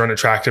he calls her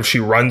unattractive, she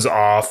runs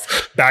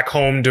off back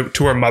home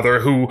to her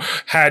mother, who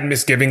had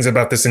misgivings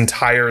about this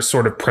entire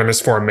sort of premise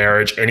for a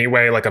marriage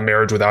anyway, like a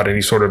marriage without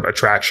any sort of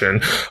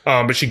attraction.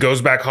 But she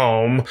goes back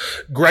home.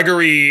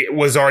 Gregory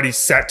was already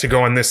set to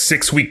go on this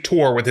 6-week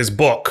tour with his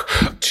book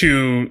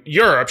to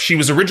Europe. She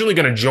was originally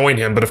going to join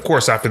him, but of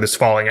course, after this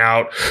falling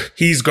out,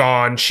 he's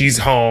gone. She's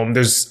home.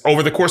 There's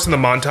over the course of the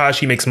montage,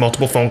 he makes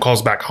multiple phone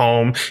calls back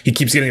home. He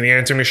keeps getting the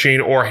answering machine,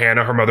 or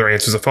Hannah, her mother,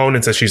 answers the phone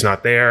and says she's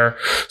not there.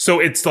 So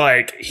it's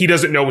like he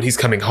doesn't know what he's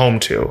coming home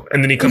to.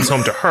 And then he comes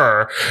home to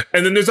her.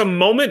 And then there's a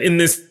moment in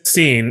this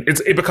scene,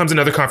 it becomes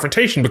another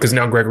confrontation because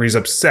now Gregory's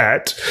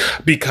upset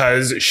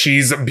because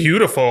she's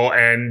beautiful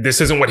and this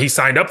isn't what he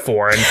signed up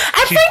for. And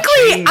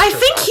I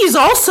think he's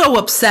also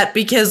upset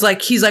because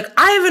he's like,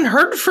 I haven't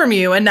heard from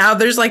you. And now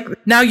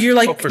you're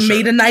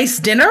made a nice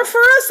dinner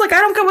for us. Like, I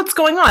don't get what's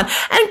going on.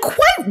 And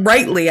quite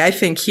rightly, I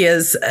think he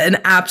is an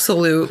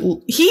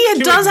absolute, he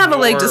does have a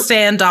leg to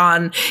stand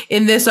on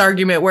in this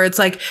argument where it's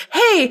like,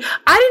 hey,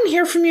 I didn't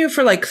hear from you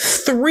for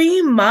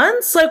 3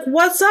 months. Like,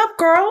 what's up,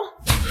 girl?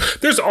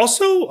 There's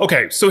also,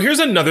 okay, so here's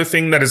another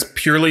thing that is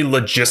purely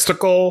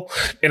logistical,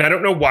 and I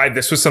don't know why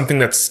this was something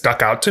that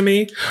stuck out to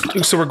me.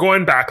 So we're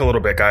going back a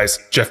little bit, guys.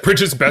 Jeff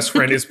Bridges' best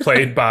friend is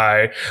played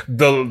by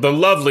the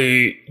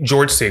lovely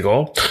George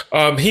Segal.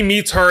 He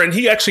meets her, and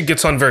he actually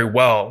gets on very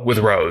well with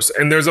Rose.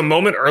 And there's a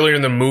moment earlier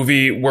in the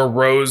movie where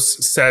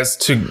Rose says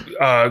to,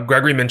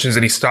 Gregory mentions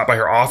that he stopped by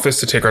her office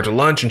to take her to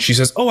lunch, and she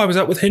says, oh, I was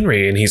out with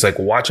Henry. And he's like,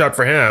 watch out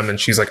for him. And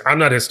she's like, I'm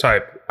not his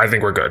type. I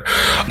think we're good.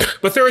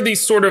 But there are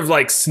these sort of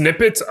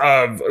snippets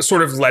of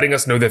sort of letting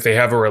us know that they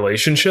have a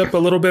relationship a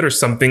little bit, or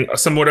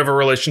somewhat of a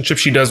relationship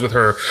she does with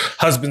her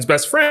husband's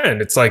best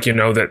friend. It's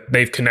that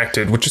they've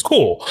connected, which is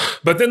cool.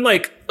 But then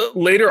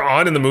later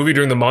on in the movie,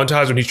 during the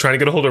montage, when he's trying to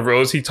get a hold of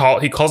Rose, he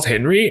calls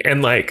Henry,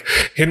 and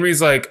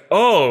Henry's like,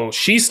 oh,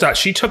 she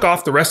took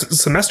off the rest of the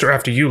semester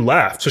after you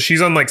left. So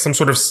she's on some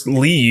sort of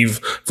leave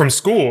from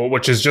school,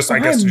 which is just, I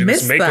guess, to do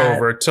this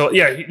makeover till,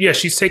 yeah,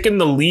 she's taken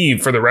the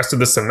leave for the rest of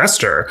the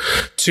semester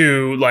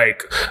to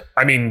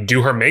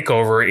do her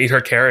makeover, eat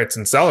her carrots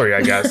and celery,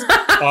 I guess.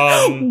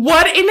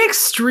 What an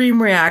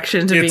extreme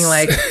reaction to being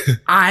like,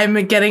 I'm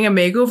getting a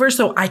makeover,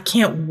 so I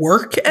can't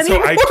work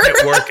anymore. So I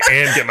can't work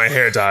and get my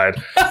hair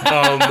dyed.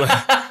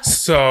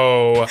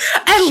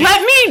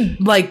 Let me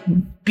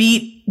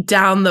beat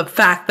down the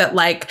fact that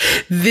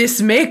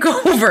this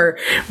makeover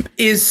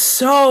is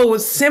so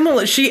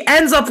similar. She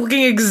ends up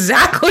looking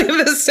exactly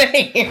the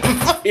same.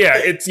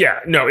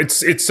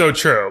 It's so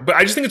true. But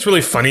I just think it's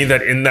really funny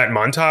that in that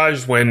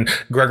montage, when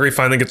Gregory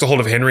finally gets a hold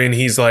of Henry and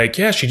he's like,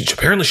 yeah, she took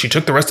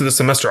the rest of the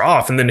semester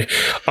off. And then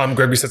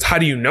Gregory says, how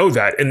do you know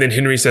that? And then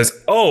Henry says,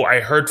 oh,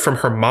 I heard from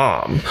her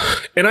mom.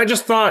 And I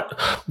just thought,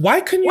 why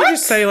couldn't you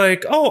just say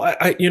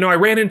I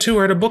ran into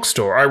her at a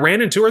bookstore. I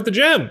ran into her at the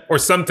gym or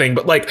something.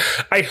 But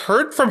I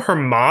heard from her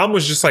mom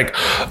was just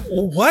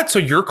what? So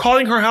you're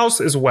calling her house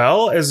as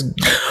well as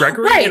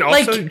Gregory? Right. And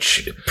also,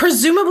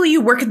 presumably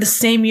you work at the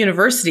same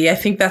university. I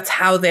think that's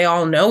how they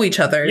all know each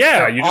other.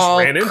 Yeah, you just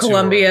ran into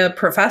Columbia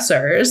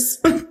professors.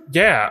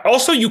 Yeah.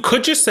 Also, you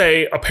could just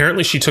say,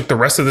 apparently she took the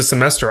rest of the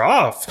semester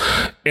off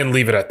and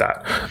leave it at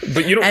that.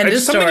 But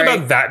something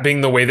about that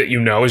being the way that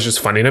is just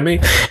funny to me.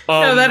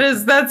 No,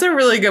 that's a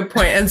really good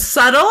point and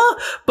subtle.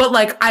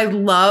 But I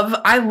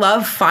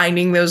love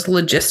finding those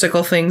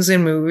logistical things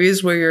in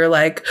movies where you're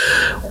like,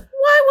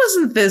 why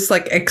wasn't this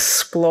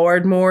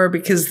explored more?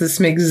 Because this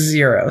makes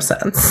zero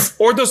sense.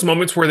 Or those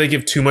moments where they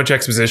give too much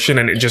exposition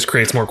and it just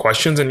creates more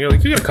questions, and you're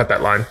like, you gotta cut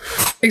that line.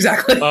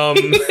 Exactly. And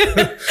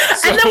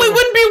then we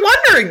wouldn't be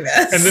wondering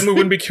this. And then we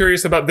wouldn't be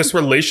curious about this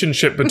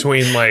relationship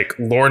between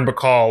Lauren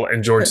Bacall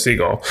and George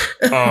Segal.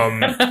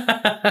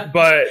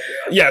 But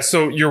yeah,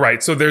 so you're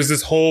right. So there's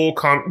this whole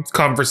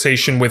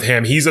conversation with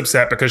him. He's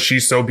upset because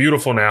she's so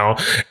beautiful now.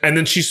 And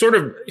then she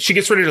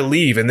gets ready to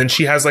leave. And then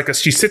she has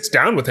she sits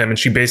down with him and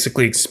she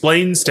basically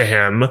explains explains to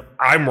him,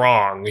 I'm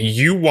wrong.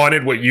 You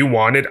wanted what you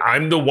wanted.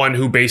 I'm the one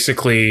who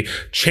basically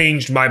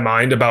changed my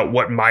mind about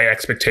what my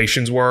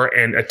expectations were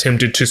and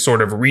attempted to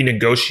sort of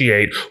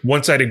renegotiate.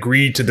 Once I'd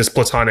agreed to this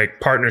platonic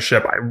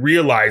partnership, I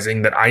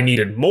realizing that I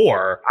needed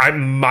more.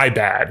 I'm my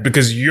bad,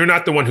 because you're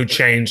not the one who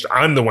changed.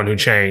 I'm the one who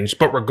changed.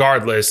 But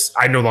regardless,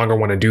 I no longer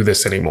want to do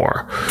this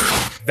anymore.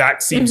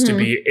 That seems to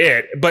be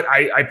it. But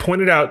I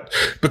pointed out,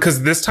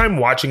 because this time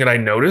watching it, I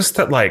noticed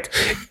that like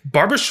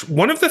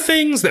one of the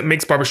things that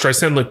makes Barbra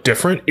Streisand look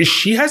different is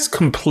she has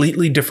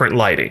completely different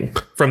lighting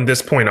from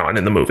this point on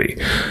in the movie.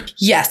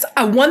 Yes.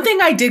 One thing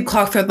I did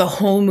clock throughout the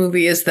whole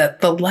movie is that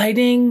the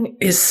lighting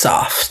is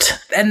soft.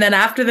 And then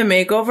after the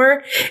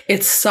makeover,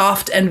 it's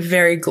soft and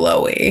very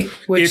glowy.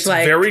 Which it's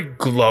very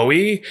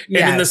glowy.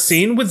 Yes. And in the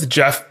scene with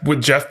Jeff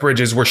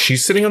Bridges, where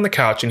she's sitting on the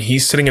couch and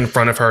he's sitting in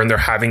front of her and they're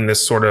having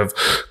this sort of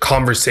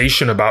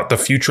conversation about the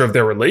future of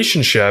their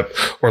relationship,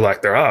 or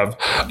lack thereof,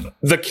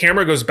 the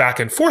camera goes back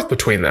and forth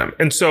between them.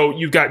 And so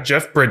you've got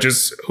Jeff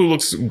Bridges, who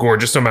looks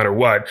gorgeous no matter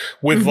what,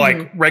 with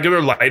like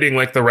regular lighting,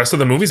 like the rest of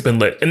the movie's been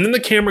lit. And then the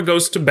camera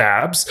goes to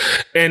Babs,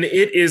 and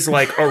it is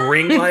like a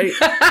ring light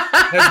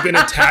has been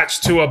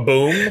attached to a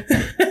boom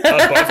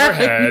above her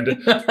head,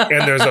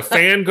 and there's a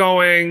fan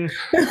going.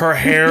 Her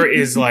hair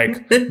is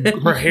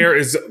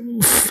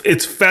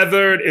it's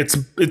feathered. It's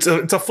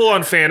a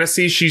full-on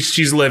fantasy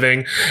she's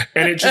living.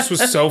 And it just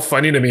was so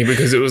funny to me,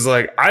 because it was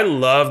like, I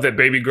love that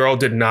baby girl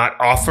did not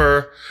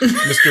offer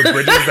Mr.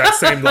 Bridges that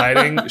same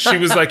lighting. She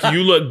was like,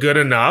 you look good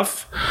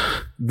enough.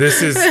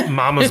 This is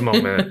mama's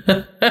moment.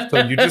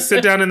 So you just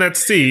sit down in that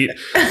seat,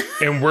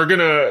 and we're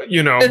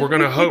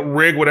gonna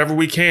rig whatever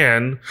we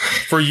can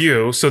for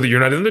you so that you're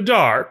not in the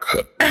dark.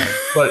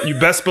 But you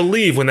best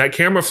believe when that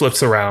camera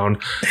flips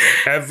around,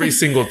 every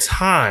single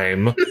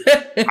time,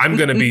 I'm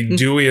gonna be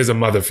dewy as a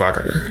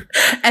motherfucker.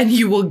 And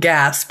you will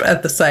gasp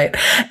at the sight.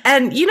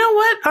 And you know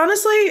what?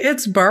 Honestly,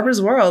 it's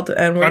Barbara's world,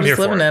 and we're just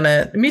living in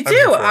it. Me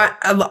too.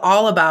 I'm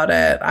all about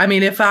it. I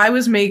mean, if I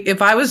was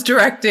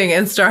directing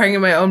and starring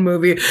in my own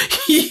movie,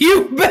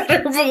 you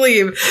better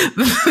believe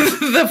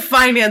the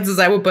finances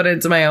I would put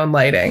into my own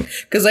lighting,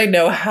 because I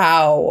know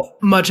how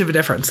much of a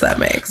difference that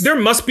makes. There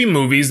must be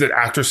movies that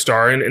actors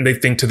star in and they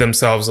think to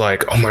themselves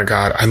like, oh my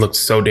God, I look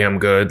so damn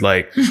good.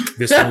 Like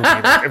this movie,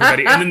 like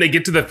everybody. And then they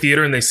get to the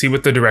theater and they see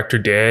what the director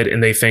did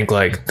and they think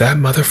like, that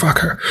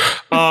motherfucker.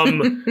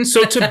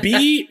 So to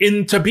be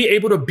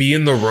able to be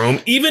in the room,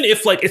 even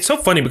if like, it's so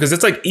funny because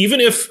it's like, even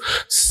if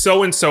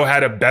so-and-so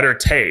had a better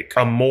take,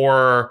 a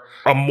more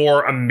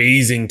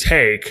amazing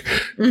take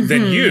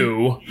than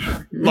you,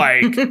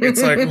 like,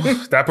 it's like,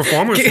 that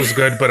performance was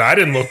good, but I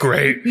didn't look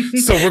great.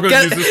 So we're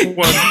going to use this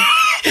one.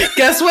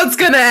 Guess what's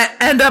going to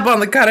end up on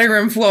the cutting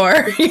room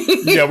floor?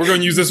 Yeah, we're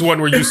going to use this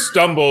one where you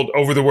stumbled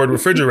over the word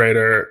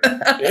refrigerator.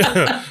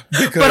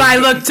 But I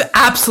looked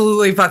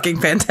absolutely fucking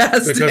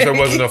fantastic. Because there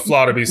wasn't a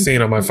flaw to be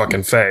seen on my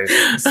fucking face.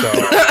 So.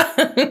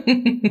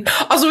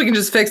 Also, we can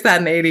just fix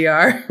that in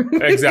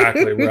ADR.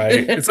 Exactly,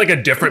 right. It's like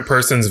a different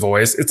person's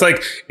voice. It's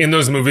like in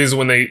those movies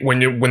when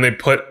they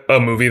put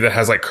a movie that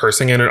has like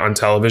cursing in it on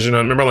television. I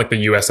remember like the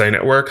USA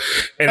Network.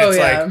 And it's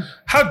like,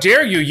 how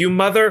dare you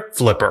mother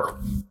flipper.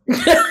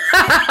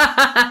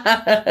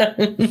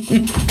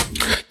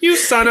 You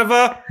son of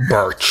a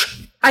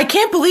birch. I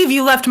can't believe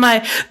you left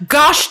my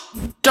gosh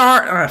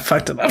darn... Oh, I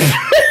fucked it up.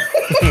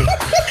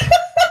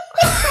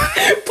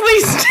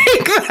 Please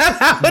take that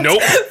out.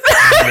 Nope.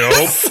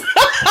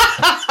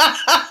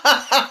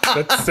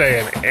 Let's say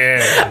an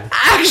N.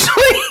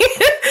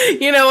 Actually,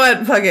 you know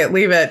what? Fuck it.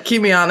 Leave it.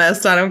 Keep me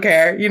honest. I don't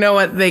care. You know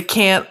what? They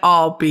can't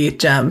all be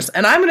gems.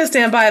 And I'm going to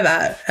stand by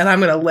that. And I'm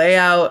going to lay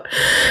out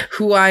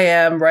who I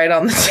am right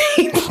on the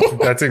table.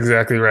 That's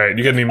exactly right.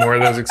 You get any more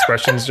of those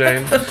expressions,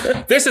 Jane?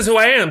 This is who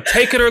I am.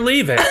 Take it or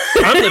leave it.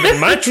 I'm living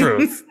my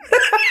truth.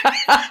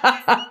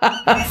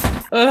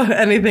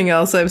 Anything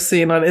else I've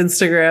seen on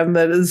Instagram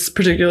that is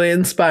particularly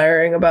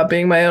inspiring about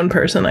being my own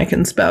person, I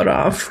can spout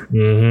off.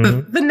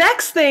 Mm-hmm. The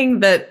next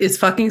thing that is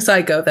fucking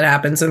psycho that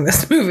happens in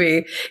this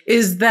movie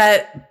is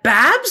that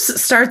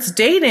Babs starts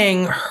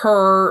dating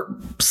her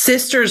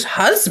sister's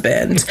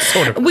husband.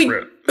 Sort of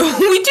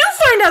We do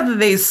find out that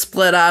they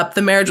split up.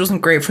 The marriage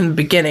wasn't great from the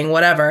beginning,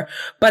 whatever.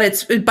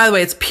 But by the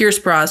way, it's Pierce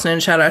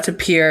Brosnan. Shout out to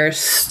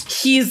Pierce.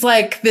 He's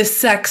like this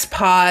sex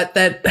pot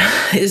that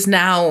is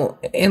now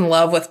in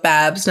love with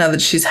Babs now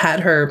that she's had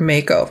her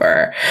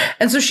makeover.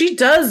 And so she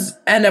does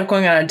end up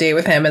going on a date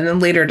with him and then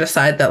later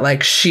decide that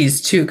like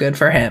she's too good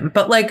for him.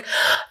 But like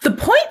the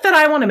point that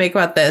I want to make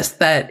about this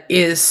that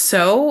is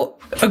so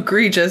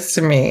egregious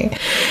to me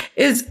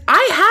is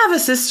I have a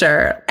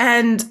sister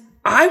and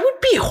I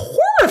would be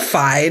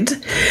horrified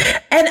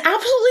and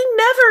absolutely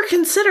never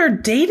consider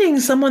dating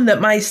someone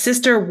that my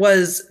sister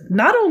was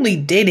not only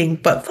dating,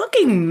 but fucking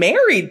fucking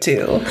married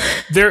to?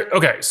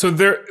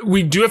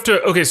 We do have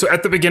to, so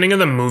at the beginning of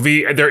the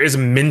movie, there is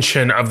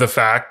mention of the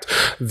fact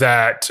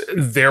that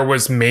there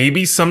was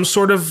maybe some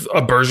sort of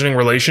a burgeoning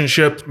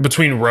relationship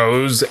between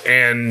Rose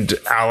and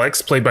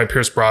Alex, played by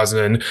Pierce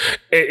Brosnan.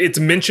 It's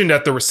mentioned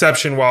at the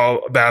reception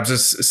while Babs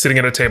is sitting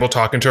at a table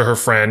talking to her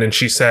friend, and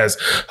she says,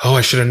 "Oh,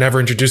 I should have never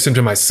introduced him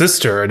to my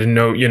sister. I didn't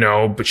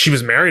know, but she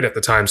was married at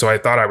the time, so I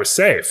thought I was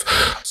safe."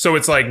 So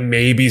it's like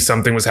maybe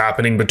something was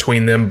happening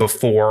between them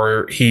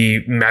before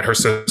he met her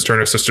sister and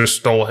her sister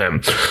stole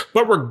him.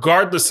 But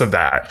regardless of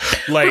that,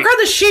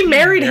 she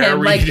married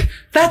him. Like,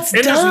 that's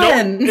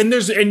done.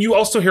 And you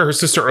also hear her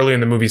sister early in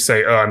the movie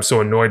say, "Oh, I'm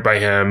so annoyed by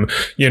him,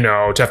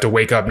 to have to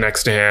wake up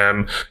next to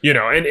him,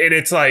 and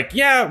it's like,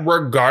 yeah,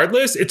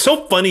 regardless, it's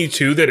so funny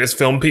too that as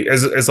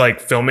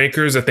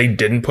filmmakers that they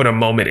didn't put a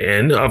moment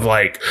in of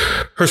like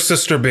her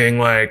sister being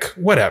like,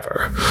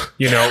 whatever,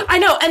 I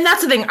know. And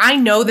that's the thing. I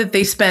know that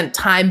they spent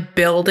time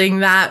building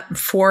that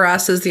for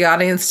us as the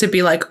audience to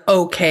be like,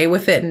 okay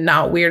with it and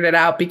not weirded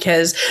out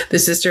because the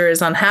sister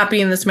is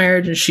unhappy in this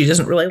marriage and she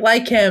doesn't really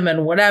like him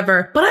and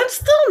whatever. But I'm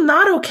still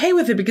not okay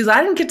with it because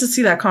I didn't get to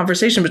see that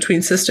conversation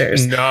between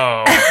sisters.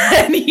 No.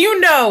 And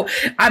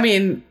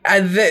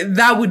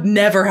that would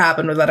never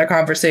happen without a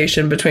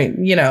conversation between,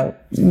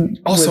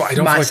 Also, I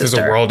don't feel like there's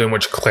a world in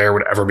which Claire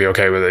would ever be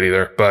okay with it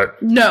either,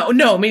 but...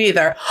 No, me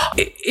neither.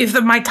 If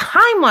my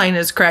timeline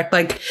is correct,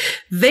 like,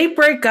 they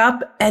break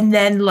up and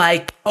then,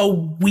 like, a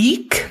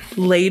week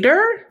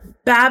later,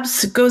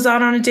 Babs goes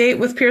out on a date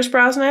with Pierce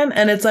Brosnan,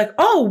 and it's like,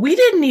 oh, we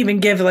didn't even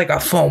give, like, a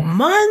full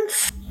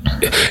month.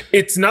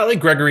 It's not like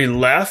Gregory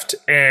left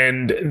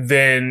and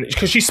then,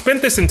 because she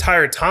spent this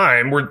entire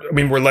time,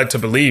 we're led to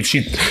believe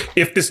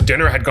if this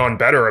dinner had gone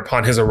better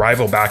upon his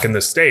arrival back in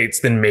the States,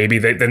 then maybe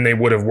they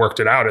would have worked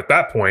it out at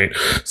that point.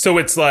 So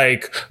it's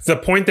like the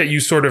point that you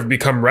sort of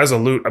become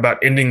resolute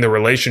about ending the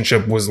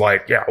relationship was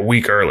like, a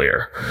week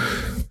earlier.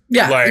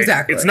 Yeah,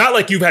 exactly. It's not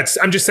like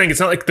I'm just saying, it's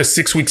not like the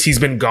 6 weeks he's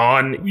been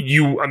gone,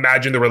 you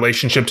imagine the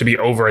relationship to be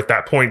over at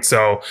that point.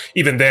 So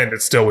even then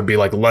it still would be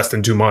like less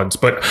than 2 months.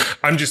 But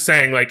I'm just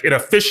saying, like, it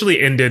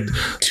officially ended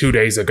 2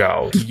 days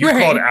ago. You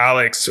called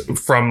Alex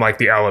from like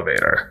the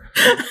elevator.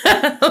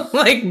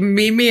 Like,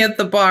 meet me at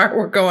the bar,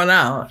 we're going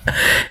out.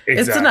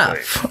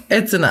 Exactly.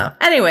 It's enough.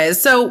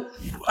 Anyways, so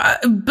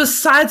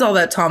besides all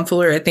that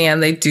tomfoolery at the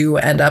end, they do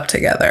end up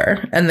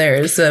together. And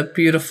there's a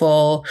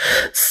beautiful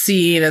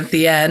scene at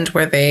the end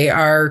where they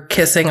are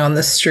kissing on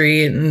the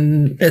street,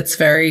 and it's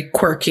very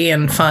quirky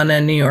and fun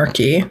and New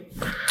York-y.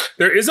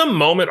 There is a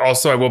moment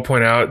also, I will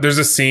point out, there's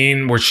a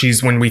scene where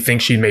when we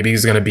think she maybe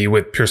is going to be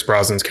with Pierce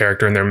Brosnan's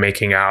character and they're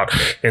making out,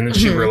 and then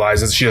she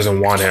realizes she doesn't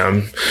want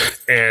him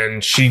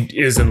and she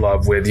is in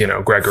love with,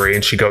 Gregory,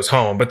 and she goes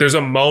home. But there's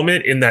a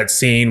moment in that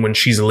scene when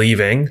she's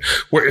leaving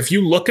where if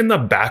you look in the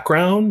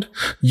background,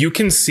 you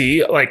can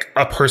see like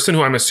a person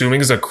who I'm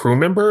assuming is a crew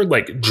member,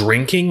 like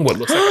drinking what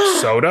looks like a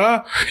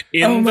soda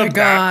in the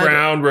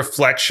background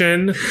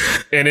reflection.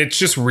 And it's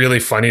just really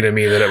funny to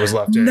me that it was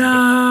left in.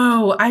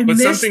 No, I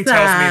missed something that.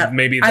 Tells me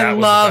maybe that I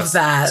love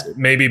that.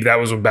 Maybe that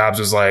was when Babs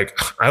was like,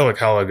 I look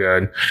hella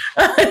good.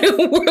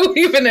 We're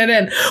leaving it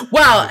in.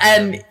 Well,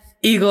 and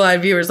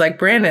eagle-eyed viewers like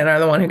Brandon are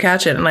the one who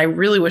catch it. And I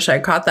really wish I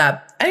caught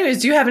that.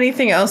 Anyways, do you have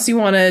anything else you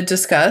want to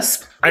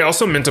discuss? I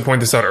also meant to point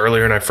this out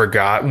earlier and I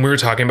forgot when we were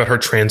talking about her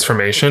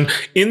transformation.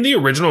 In the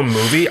original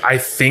movie, I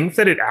think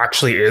that it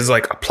actually is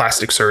like a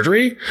plastic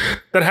surgery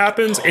that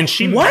happens. And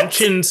she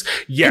mentions,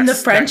 in the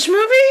French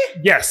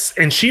movie? Yes.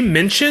 And she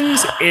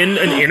mentions in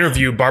an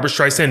interview, Barbra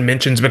Streisand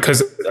mentions,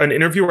 because an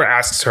interviewer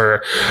asks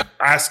her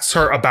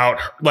about,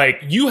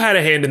 like, you had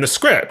a hand in the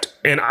script.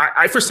 And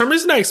I for some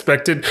reason I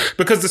expected,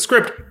 because the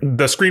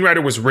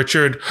screenwriter was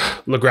Richard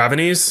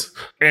LaGravenese,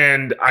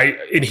 and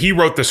he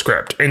wrote the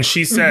script. And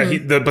she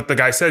said, but the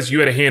guy says, you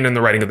had a hand in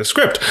the writing of the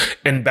script.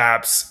 And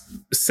Babs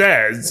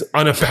says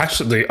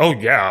unabashedly, oh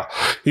yeah.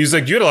 He's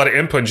like, you had a lot of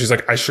input. And she's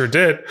like, I sure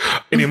did.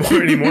 Any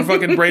more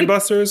fucking brain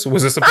busters?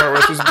 Was this a part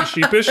where I was supposed to be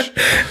sheepish?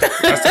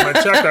 Last time I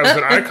checked, I was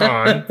an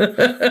icon.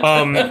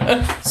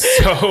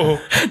 So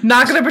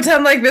not gonna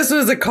pretend like this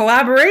was a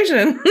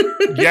collaboration.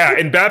 Yeah.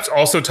 And Babs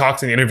also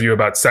talks in the interview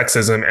about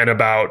sexism and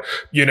about,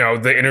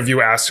 the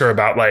interview asks her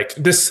about like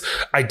this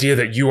idea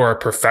that you are a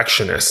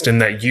perfectionist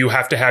and that you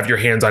have to have your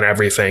hands on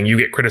everything. You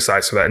get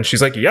criticized for that. And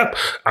she's like, yep,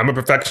 I'm a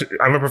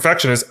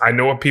perfectionist. I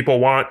know what people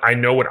want. I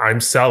know what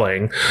I'm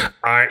selling.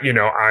 I'm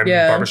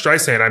Barbra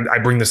Streisand. I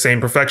bring the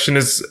same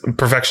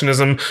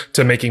perfectionism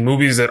to making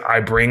movies that I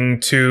bring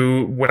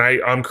to when I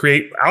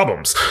create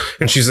albums.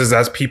 And she says,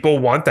 as people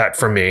want that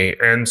from me.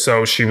 And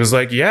so she was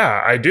like,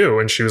 yeah, I do.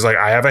 And she was like,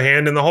 I have a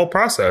hand in the whole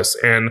process.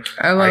 And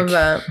I love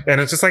that. And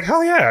it's just like,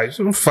 hell yeah,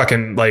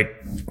 fucking like,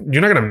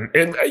 you're not gonna,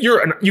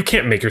 you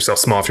can't make yourself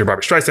small if you're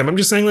Barbra Streisand. I'm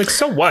just saying, like,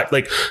 so what?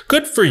 Like,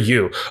 good for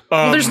you.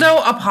 Well, there's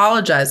no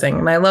apologizing.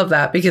 And I love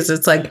that because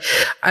it's like,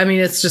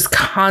 it's just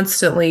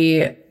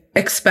constantly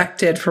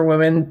expected for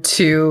women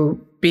to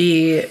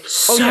be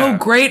so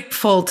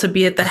grateful to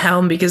be at the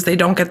helm because they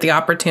don't get the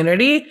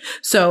opportunity.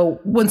 So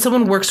when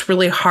someone works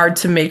really hard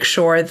to make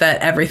sure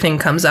that everything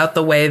comes out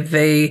the way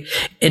they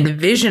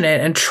envision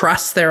it and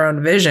trust their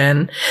own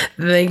vision,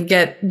 they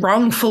get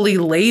wrongfully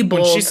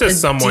labeled. When she says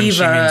someone, diva.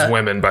 She means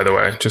women, by the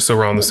way, just so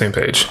we're on the same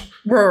page.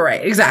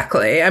 Right,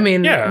 exactly. I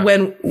mean,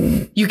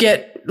 when you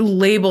get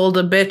labeled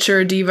a bitch or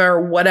a diva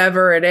or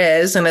whatever it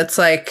is, and it's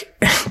like,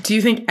 do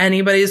you think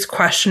anybody's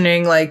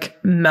questioning like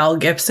Mel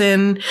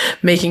Gibson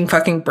making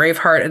fucking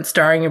Braveheart and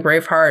starring in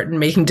Braveheart and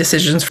making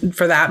decisions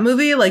for that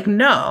movie? Like,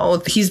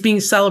 no, he's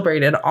being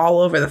celebrated all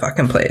over the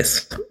fucking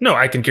place. No,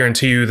 I can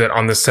guarantee you that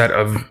on the set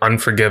of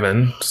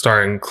Unforgiven,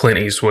 starring Clint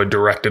Eastwood,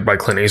 directed by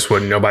Clint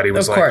Eastwood, nobody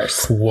was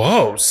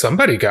whoa,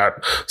 somebody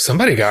got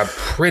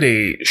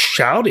pretty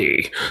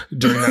shouty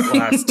during that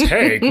last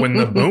take when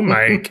the boom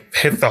mic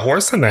hit the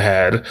horse in the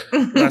head.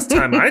 Last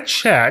time I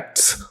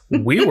checked,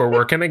 we were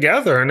working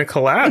together and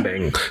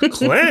collabing.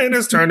 Clint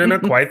has turned into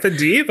quite the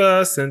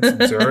diva since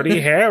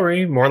Dirty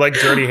Harry, more like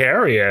Dirty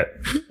Harriet.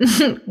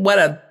 What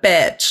a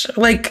bitch.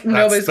 Like,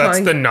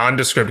 that's the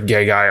nondescript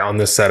gay guy on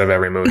the set of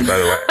every movie, by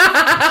the way.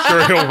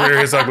 I'm sure he'll rear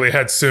his ugly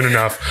head soon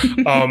enough.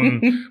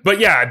 But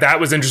yeah, that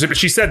was interesting. But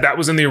she said that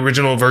was in the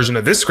original version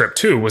of this script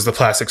too, was the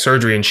plastic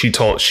surgery. And she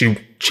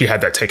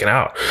had that taken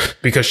out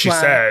because she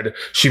said,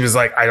 she was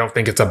like, I don't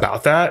think it's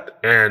about that.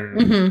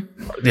 And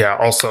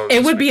also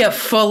it would be a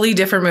fully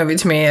different movie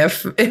to me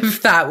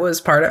if that was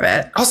part of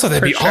it. Also,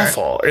 that'd be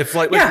awful. If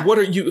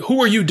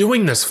who are you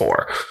doing this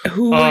for?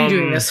 Who are you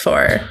doing this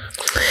for?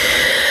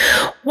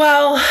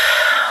 Well,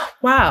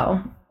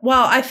 wow.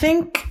 Well, I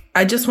think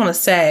I just want to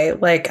say,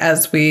 like,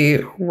 as we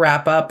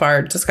wrap up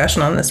our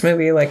discussion on this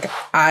movie, like,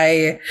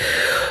 I,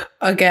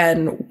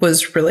 again,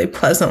 was really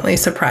pleasantly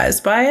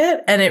surprised by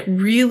it. And it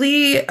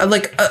really,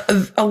 like,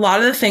 a lot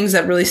of the things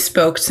that really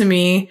spoke to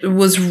me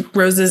was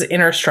Rose's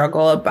inner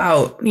struggle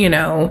about, you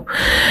know,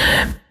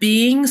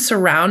 being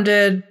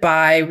surrounded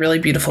by really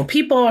beautiful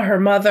people, her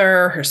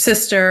mother, her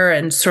sister,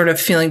 and sort of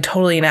feeling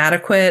totally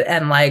inadequate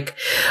and, like,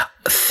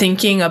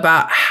 thinking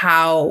about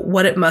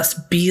what it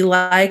must be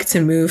like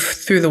to move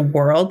through the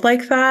world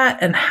like that,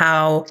 and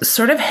how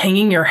sort of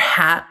hanging your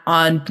hat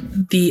on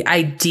the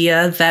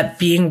idea that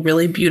being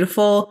really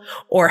beautiful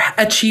or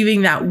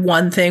achieving that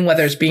one thing,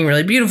 whether it's being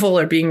really beautiful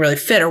or being really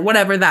fit or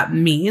whatever that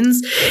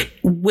means,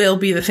 will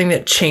be the thing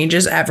that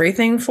changes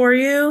everything for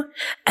you.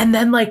 And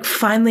then like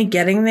finally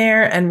getting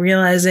there and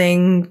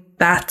realizing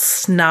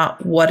that's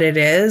not what it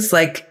is.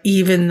 Like,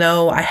 even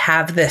though I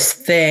have this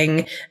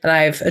thing and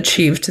I've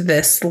achieved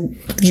this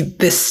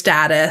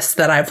status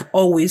that I've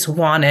always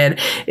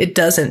wanted, it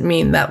doesn't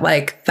mean that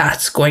like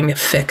that's going to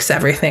fix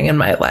everything in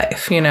my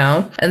life, you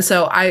know? And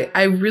so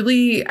I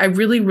really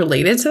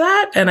related to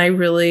that. And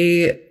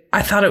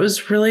I thought it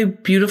was really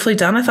beautifully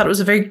done. I thought it was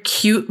a very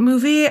cute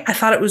movie. I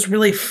thought it was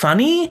really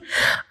funny.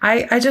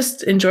 I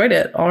just enjoyed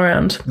it all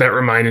around. That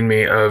reminded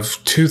me of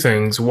two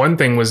things. One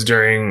thing was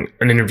during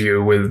an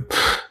interview with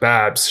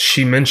Babs.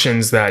 She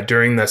mentions that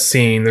during the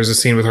scene, there's a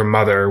scene with her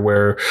mother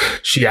where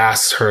she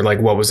asks her, like,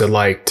 what was it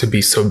like to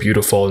be so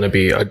beautiful and to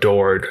be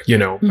adored, you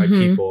know, by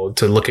people,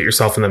 to look at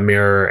yourself in the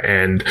mirror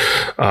and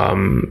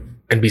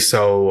be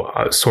so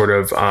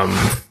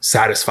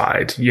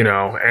satisfied, you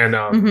know,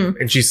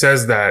 and she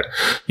says that,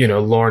 you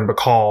know, Lauren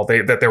Bacall,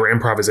 that there were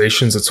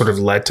improvisations that sort of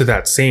led to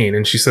that scene.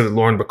 And she said that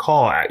Lauren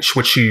Bacall,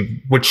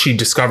 what she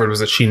discovered was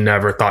that she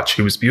never thought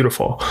she was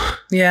beautiful.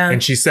 Yeah.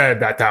 And she said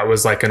that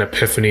was like an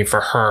epiphany for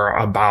her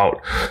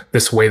about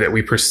this way that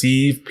we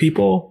perceive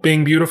people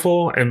being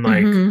beautiful, and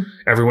like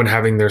everyone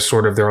having their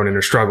own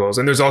inner struggles.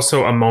 And there's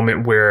also a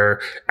moment where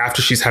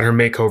after she's had her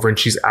makeover and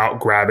she's out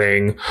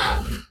grabbing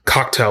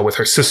cocktail with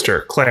her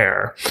sister,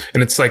 Claire.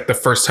 And it's like the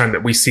first time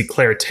that we see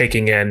Claire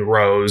taking in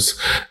Rose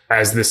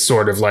as this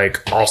sort of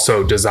like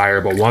also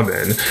desirable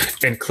woman.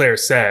 And Claire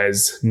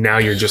says, now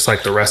you're just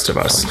like the rest of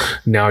us.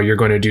 Now you're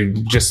going to do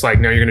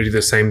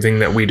the same thing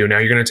that we do. Now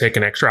you're going to take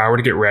an extra hour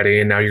to get ready.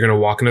 And now you're going to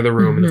walk into the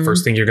room. And the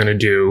first thing you're going to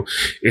do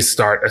is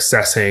start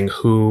assessing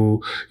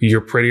who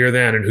you're prettier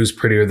than and who's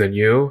prettier than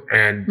you.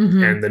 And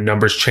the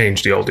numbers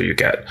change the older you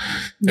get.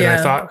 And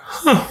I thought,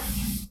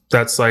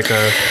 that's like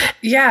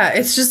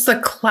it's just a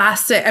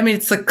classic. I mean,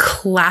 it's the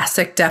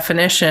classic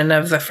definition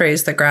of the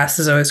phrase, the grass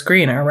is always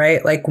greener,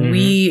 right? Like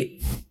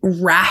we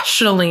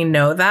rationally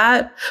know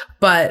that,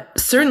 but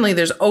certainly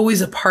there's always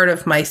a part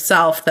of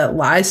myself that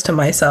lies to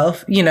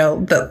myself, you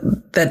know,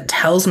 that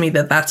tells me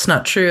that that's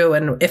not true.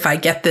 And if I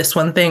get this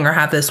one thing or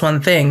have this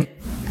one thing,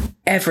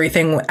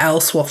 everything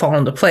else will fall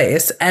into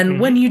place. And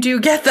when you do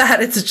get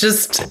that,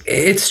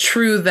 it's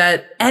true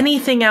that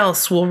anything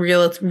else will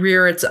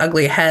rear its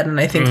ugly head. And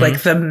I think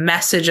like the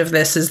message of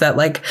this is that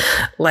like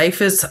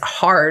life is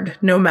hard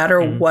no matter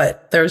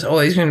what. There's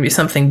always going to be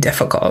something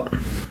difficult.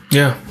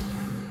 Yeah.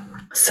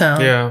 So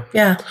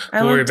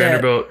Gloria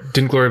Vanderbilt,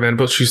 didn't Gloria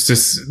Vanderbilt? She's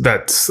just,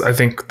 that's, I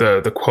think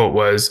the quote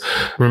was,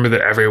 remember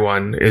that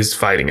everyone is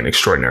fighting an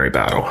extraordinary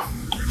battle.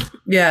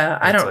 Yeah,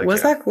 I don't. Like,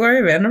 was that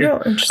Gloria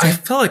Vanderbilt? I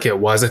felt like it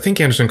was. I think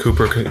Anderson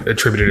Cooper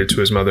attributed it to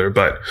his mother,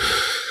 but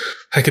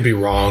I could be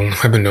wrong.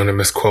 I've been known to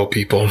misquote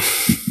people.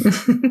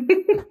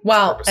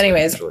 Well,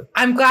 anyways,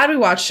 I'm glad we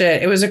watched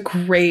it. It was a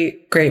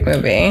great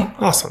movie.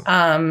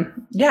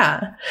 Awesome.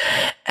 Yeah.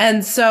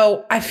 And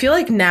so I feel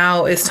like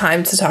now is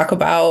time to talk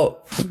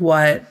about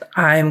what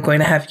I'm going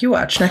to have you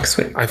watch next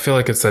week. I feel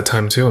like it's that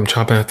time too. I'm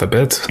chomping at the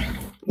bits.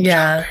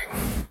 Yeah.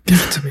 Give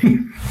it to me.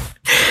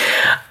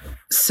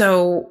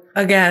 So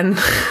again,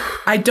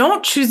 I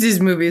don't choose these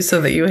movies so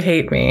that you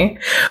hate me,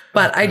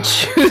 but I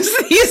choose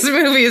these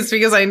movies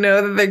because I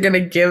know that they're going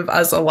to give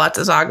us a lot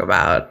to talk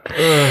about.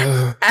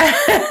 And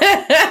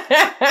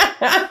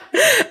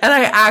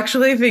I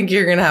actually think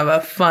you're going to have a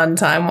fun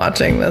time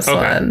watching this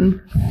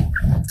one.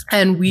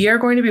 And we are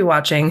going to be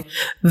watching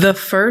the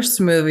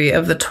first movie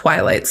of the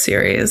Twilight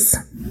series.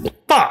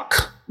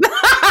 Fuck.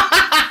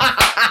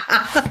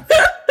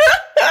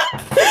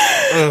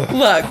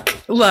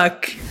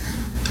 Look.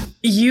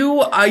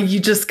 You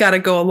just got to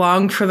go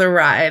along for the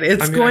ride. I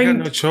got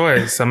no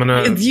choice. I'm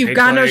gonna. You've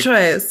got no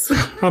choice.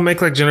 I'll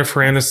make like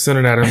Jennifer Aniston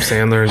and Adam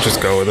Sandler and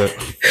just go with it.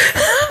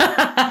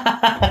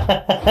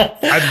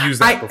 I've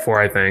used that before,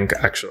 I think,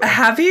 actually.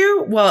 Have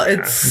you? Well,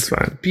 it's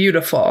fine.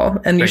 Beautiful,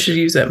 and you should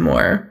use it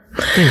more.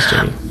 Thanks,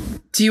 Jenny.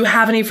 Do you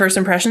have any first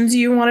impressions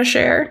you want to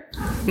share?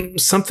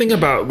 Something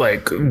about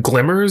like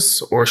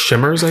glimmers or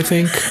shimmers, I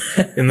think,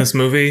 in this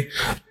movie.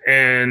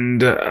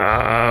 And Robert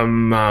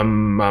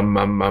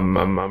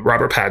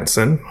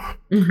Pattinson,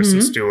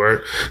 Kristen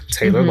Stewart,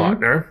 Taylor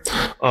Lautner,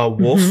 a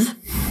wolf,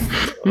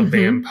 a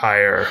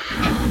vampire.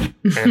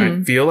 And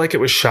I feel like it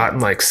was shot in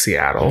like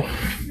Seattle.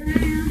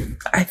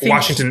 I think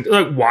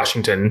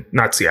Washington,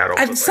 not Seattle.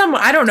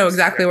 I don't know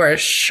exactly where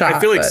it's shot. I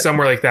feel like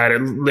somewhere like that.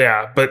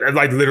 But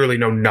I literally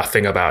know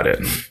nothing about it.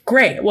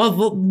 Great.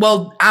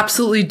 Well,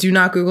 absolutely do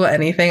not Google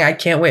anything. I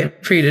can't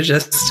wait for you to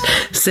just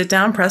sit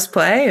down, press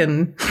play,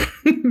 and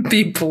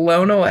be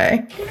blown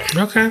away.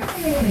 Okay.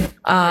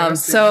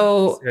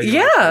 So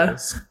yeah.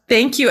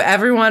 Thank you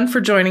everyone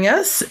for joining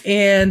us,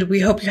 and we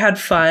hope you had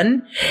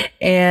fun.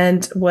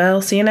 And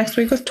we'll see you next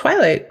week with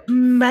Twilight.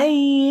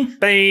 Bye.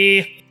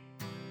 Bye.